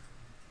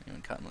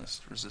 Even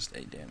Catalyst resist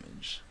 8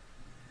 damage.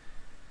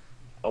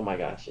 Oh my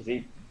gosh, is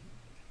he...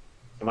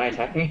 Am I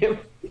attacking him?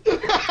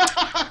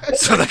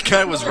 So that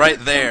guy was right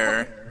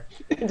there.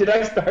 Did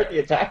I start the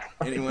attack?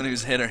 Anyone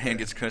whose head or hand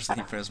gets crushed, the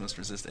heat press must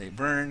resist a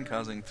burn,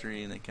 causing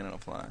 3, and they cannot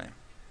apply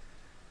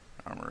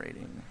armor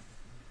rating.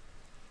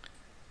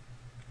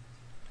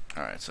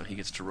 Alright, so he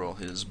gets to roll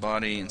his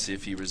body and see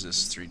if he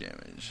resists 3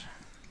 damage.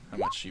 How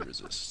much he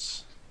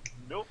resists?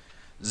 Nope.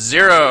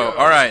 0!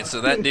 Alright,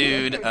 so that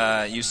dude,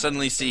 you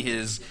suddenly see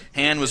his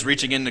hand was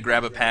reaching in to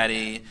grab a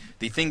patty.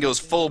 The thing goes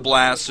full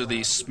blast, so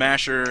the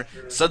smasher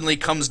suddenly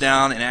comes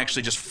down and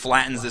actually just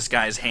flattens this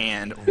guy's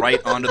hand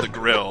right onto the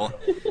grill.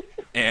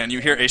 And you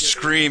hear a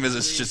scream as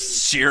it's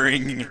just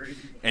searing,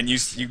 and you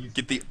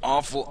get the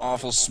awful,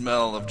 awful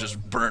smell of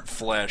just burnt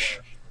flesh.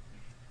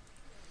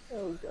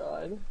 Oh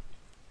god.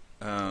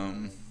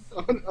 I'm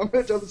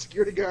gonna tell the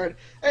security guard,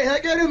 hey,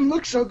 that guy doesn't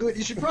look so good.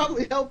 You should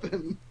probably help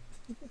him.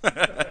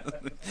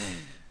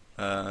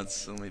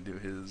 Let's only do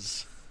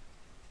his.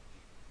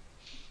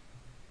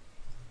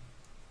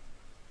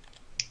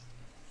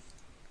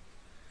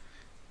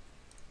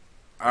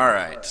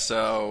 Alright,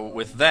 so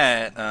with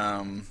that,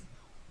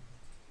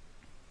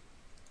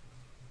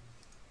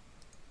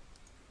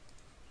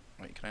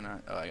 wait, can I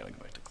not? Oh, I gotta go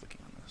back to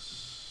clicking on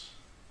this.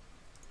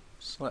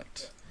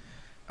 Select.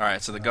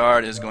 Alright, so the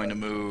guard is going to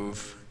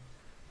move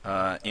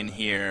in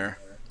here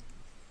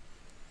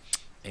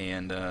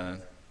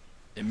and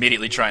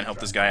immediately try and help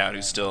this guy out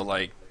who's still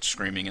like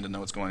screaming and doesn't know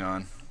what's going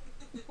on.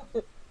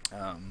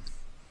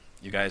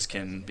 You guys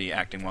can be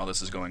acting while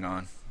this is going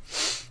on.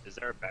 Is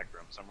there a back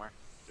room somewhere?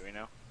 Do we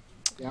know?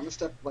 Yeah, I'm gonna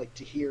step like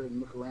to here and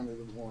look around a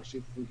little more, see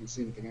if we can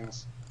see anything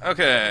else.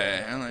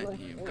 Okay, I'll let I'm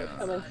you gonna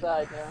come go.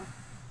 inside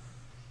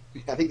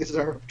now. I think this is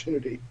our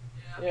opportunity.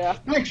 Yeah.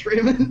 Thanks,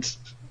 Raymond.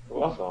 You're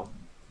welcome.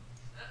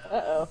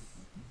 Uh-oh.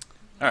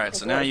 Alright,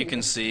 so now you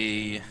can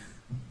see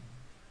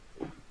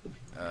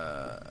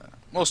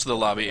most of the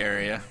lobby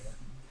area.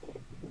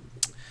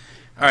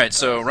 Alright,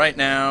 so right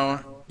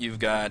now you've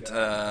got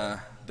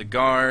the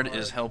guard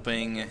is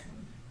helping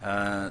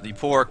the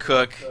poor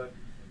cook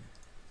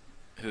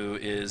who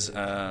is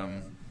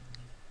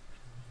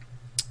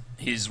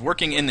he's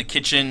working in the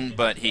kitchen,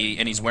 but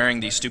he's wearing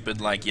the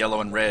stupid like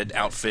yellow and red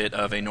outfit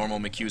of a normal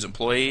McHugh's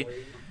employee,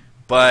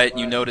 but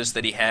you notice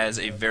that he has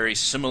a very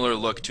similar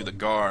look to the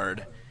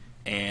guard,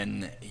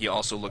 and he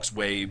also looks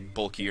way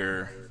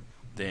bulkier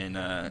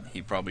than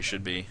he probably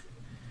should be.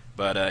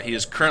 But he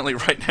is currently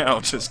right now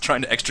just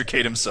trying to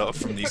extricate himself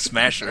from the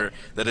smasher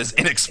that is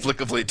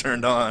inexplicably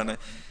turned on,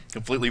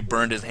 completely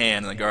burned his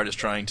hand, and the guard is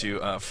trying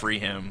to free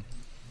him.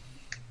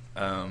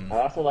 I'd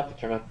also like to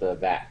turn up the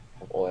vat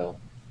of oil.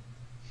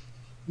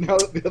 Now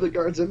that the other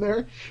guard's in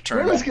there, Turn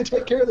Raymond's gonna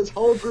take care of this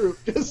whole group.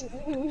 Just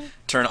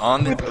Turn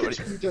on the... with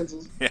kitchen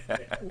utensils. Yeah.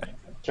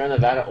 Turn the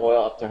vat of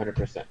oil up to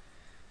 100%.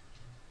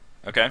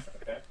 Okay.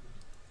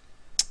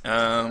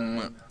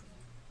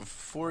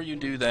 Before you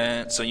do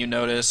that, so you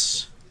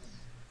notice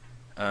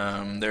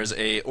there's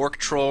a orc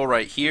troll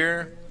right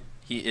here.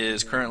 He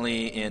is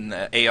currently in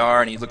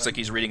AR, and he looks like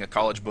he's reading a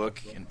college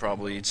book and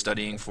probably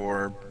studying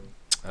for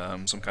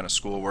some kind of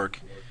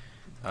schoolwork.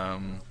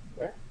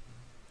 Where?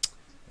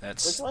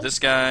 That's Which one? this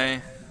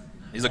guy.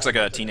 He looks like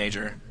a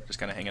teenager, just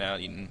kind of hanging out,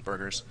 eating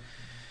burgers.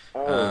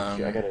 Oh,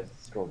 shoot, I gotta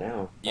scroll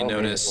down. You Oh, man,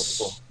 notice that's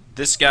cool.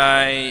 this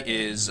guy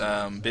is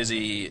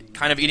busy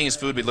kind of eating his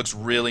food, but he looks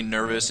really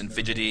nervous and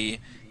fidgety,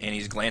 and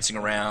he's glancing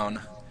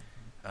around.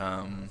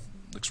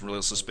 Looks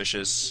really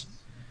suspicious.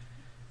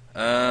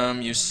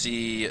 You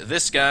see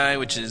this guy,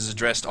 which is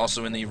dressed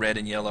also in the red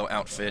and yellow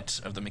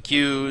outfit of the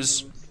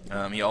McHughes.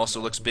 He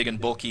also looks big and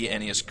bulky,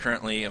 and he is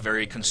currently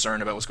very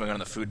concerned about what's going on in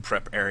the food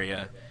prep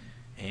area,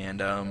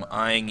 and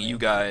eyeing you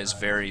guys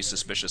very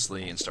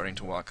suspiciously and starting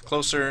to walk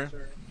closer.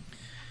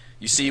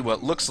 You see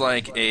what looks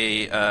like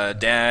a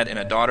dad and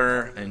a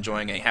daughter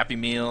enjoying a Happy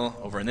Meal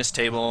over in this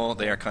table.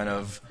 They are kind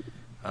of...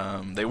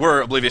 they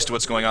were oblivious to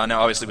what's going on.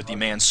 Now, obviously, with the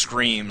man's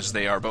screams,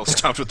 they are both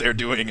stopped what they're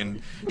doing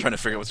and trying to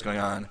figure out what's going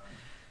on.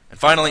 And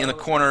finally, in the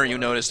corner, you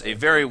notice a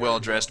very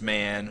well-dressed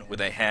man with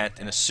a hat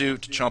and a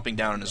suit chomping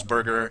down on his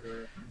burger.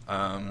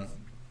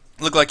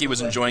 Looked like he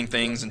was enjoying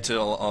things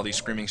until all the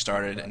screaming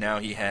started, and now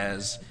he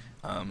has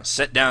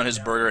set down his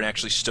burger and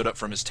actually stood up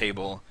from his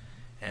table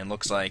and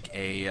looks like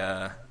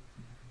a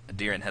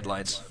deer in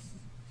headlights.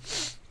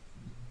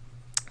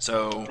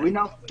 So Do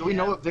we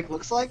know what Vic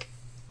looks like?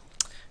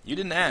 you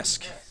didn't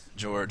ask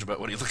George about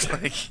what he looks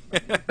like.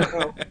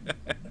 Oh.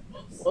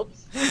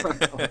 Whoops.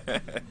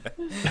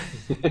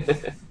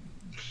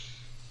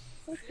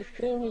 Let's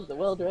assume he's the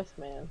well-dressed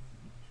man.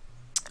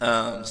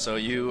 So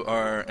you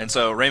are, and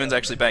so Raymond's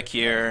actually back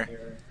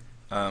here,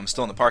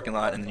 still in the parking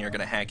lot, and then you're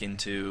gonna hack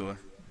into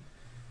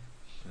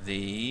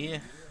the,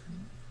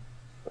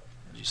 what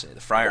did you say, the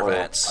fryer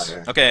vats.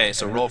 Okay,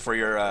 so roll for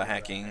your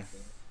hacking.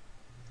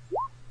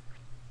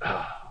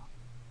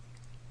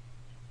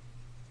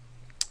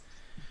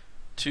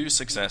 Two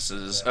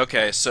successes.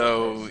 Okay,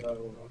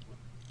 so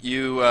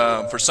you,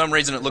 for some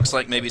reason, it looks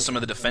like maybe some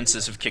of the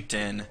defenses have kicked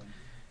in,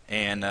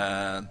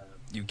 and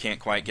you can't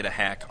quite get a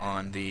hack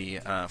on the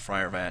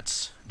fryer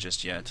vats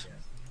just yet.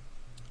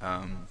 So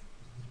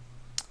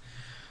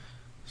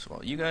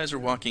while you guys are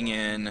walking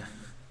in,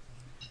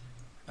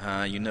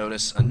 you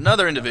notice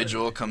another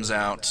individual comes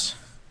out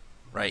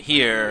right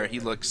here. He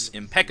looks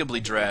impeccably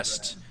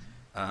dressed,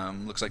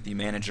 looks like the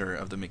manager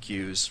of the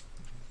McHughes,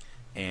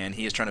 and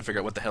he is trying to figure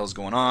out what the hell's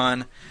going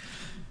on.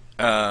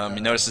 He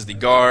notices the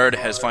guard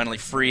has finally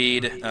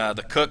freed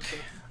the cook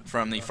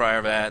from the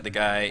fryer vat. The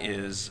guy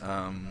is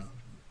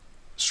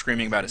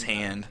screaming about his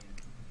hand.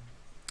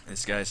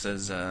 This guy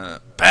says,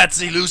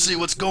 Patsy, Lucy,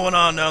 what's going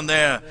on down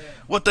there?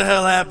 What the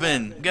hell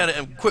happened? Got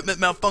an equipment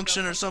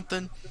malfunction or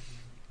something?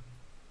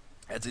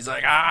 Patsy's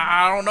like,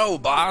 I don't know,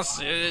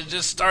 boss. It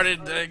just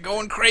started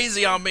going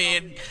crazy on me.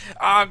 And,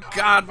 oh,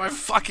 God, my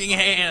fucking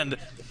hand.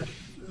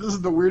 This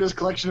is the weirdest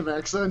collection of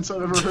accents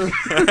I've ever heard.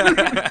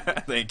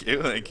 Thank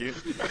you, thank you.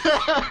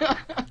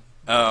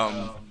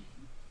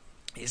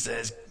 He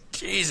says,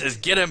 Jesus,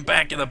 get him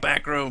back in the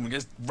back room.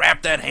 Just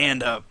wrap that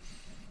hand up.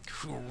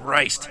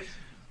 Christ.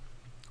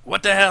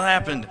 What the hell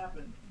happened?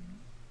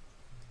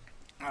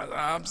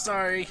 I'm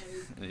sorry.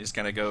 And he just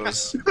kind of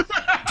goes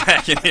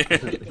back in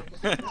here.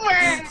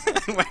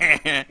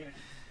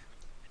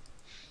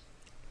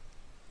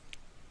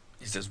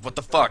 He says, what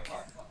the fuck?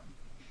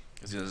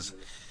 He says,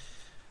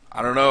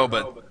 I don't know,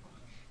 but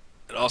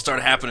it all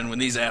started happening when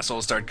these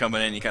assholes started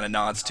coming in. He kind of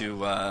nods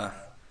to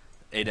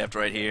Adept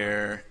right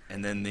here,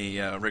 and then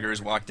the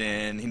riggers walked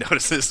in. He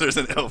notices there's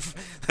an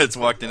elf that's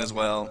walked in as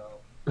well.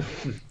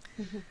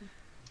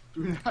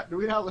 Do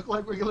we not look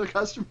like regular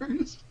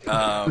customers?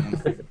 Yeah,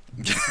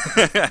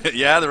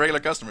 the regular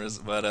customers,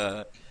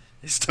 but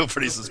he's still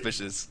pretty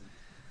suspicious.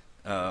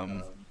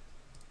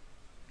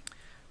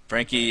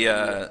 Frankie,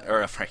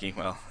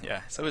 well,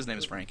 yeah, so his name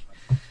is Frank.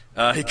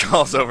 He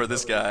calls over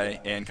this guy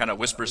and kind of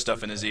whispers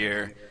stuff in his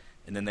ear,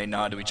 and then they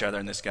nod to each other,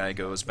 and this guy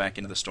goes back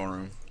into the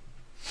storeroom.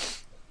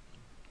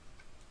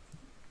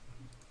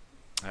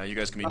 You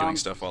guys can be doing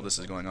stuff while this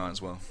is going on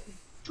as well.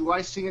 Do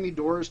I see any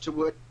doors to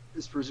what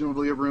is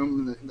presumably a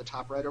room in the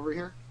top right over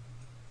here?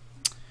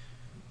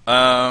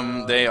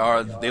 They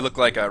look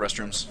like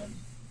restrooms.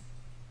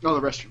 Oh,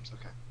 the restrooms.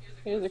 Okay.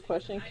 Here's a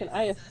question. Can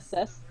I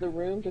assess the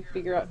room to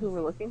figure out who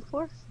we're looking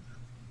for?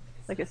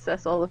 Like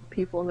assess all the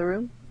people in the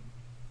room?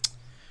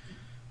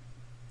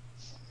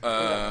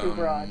 that too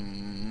broad?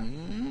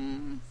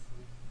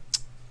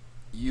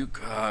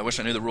 I wish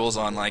I knew the rules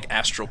on like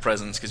astral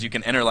presence, because you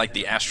can enter like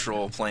the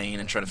astral plane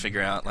and try to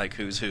figure out like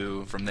who's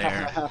who from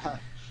there.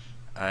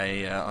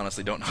 I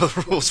honestly don't know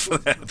the rules for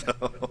that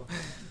though.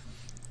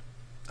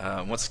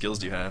 What skills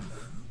do you have?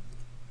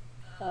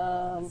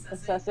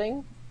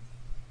 Assessing.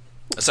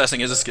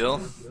 Assessing is a skill?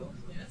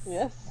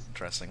 Yes.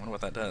 Interesting. I wonder what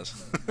that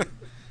does.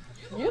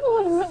 You're the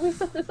one who let me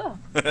set this up.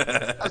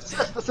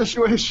 Assess the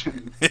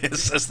situation.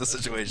 Assess the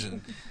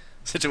situation.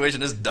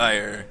 Situation is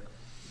dire.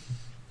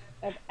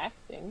 Of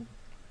acting.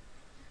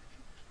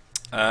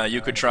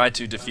 You could try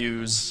to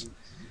diffuse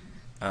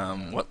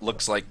what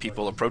looks like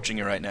people approaching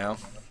you right now.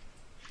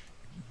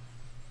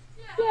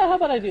 Yeah, how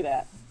about I do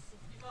that?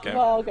 Okay. We've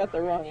all got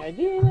the wrong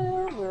idea.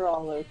 We're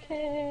all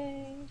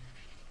okay.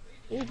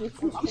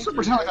 I'm still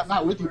pretending like I'm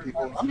not with you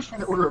people. I'm just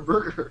trying to order a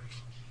burger.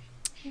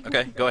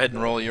 Okay, go ahead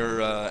and roll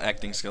your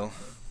acting skill.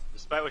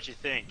 Despite what you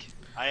think,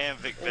 I am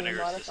Vic Any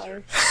Vinegar's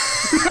sister.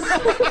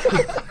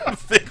 modifiers?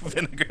 Thick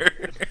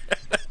vinegar.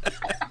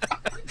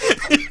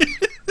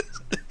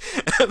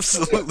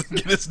 Absolutely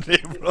get his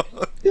name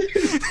wrong.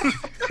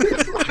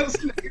 His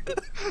last name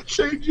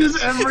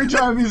changes every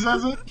time he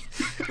says it.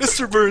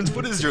 Mr. Burns,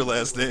 what is your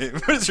last name?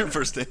 What is your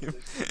first name?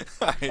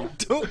 I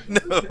don't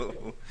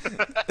know.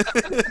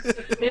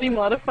 Any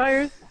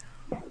modifiers?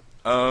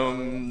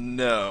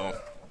 No.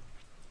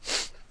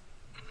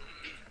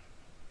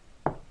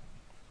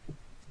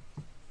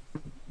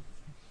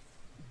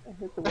 I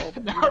hit the wall.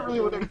 Now I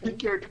really want a new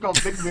character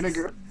called Big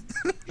Vinegar.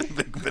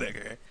 Thick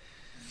vinegar.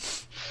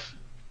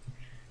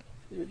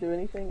 Did it do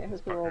anything? I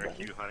hit the roll Fucker,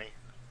 button. you, honey.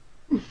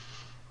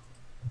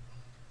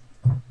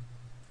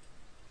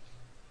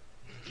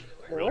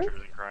 Really?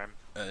 Realtors in crime.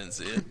 I didn't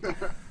see it.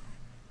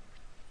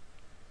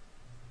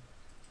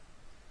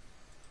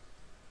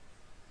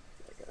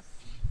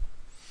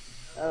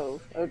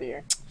 Oh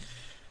dear.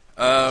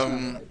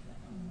 That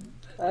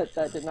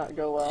did not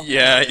go well.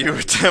 Yeah, you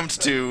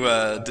attempt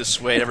to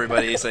dissuade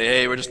everybody, say,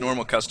 hey, we're just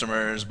normal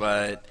customers,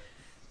 but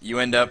you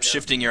end up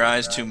shifting your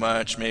eyes too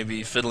much,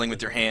 maybe fiddling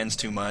with your hands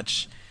too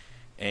much,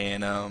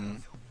 and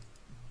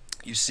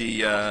you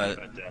see...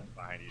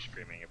 Behind you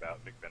screaming about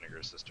Vic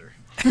Vinegar's sister.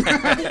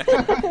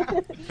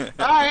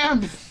 I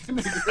am.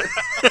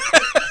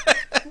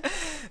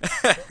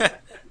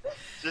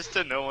 Just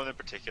to no one in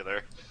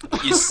particular.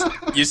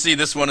 you see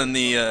this one in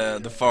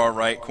the far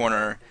right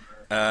corner.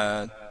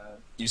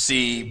 You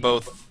see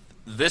both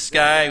this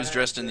guy who's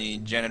dressed in the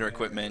janitor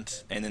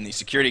equipment and then the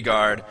security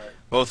guard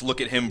both look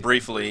at him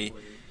briefly.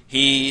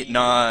 He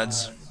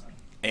nods,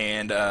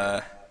 and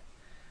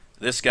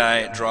this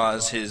guy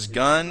draws his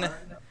gun,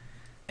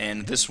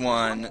 and this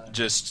one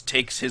just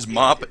takes his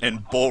mop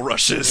and bull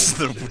rushes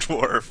the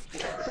dwarf.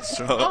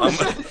 So I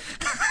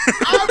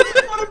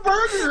really want a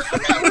burger.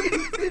 I'm not with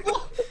these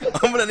people.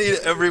 I'm gonna need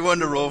everyone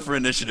to roll for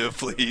initiative,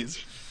 please.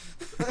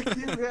 Thank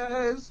you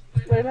guys.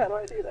 Wait, how do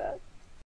I do that?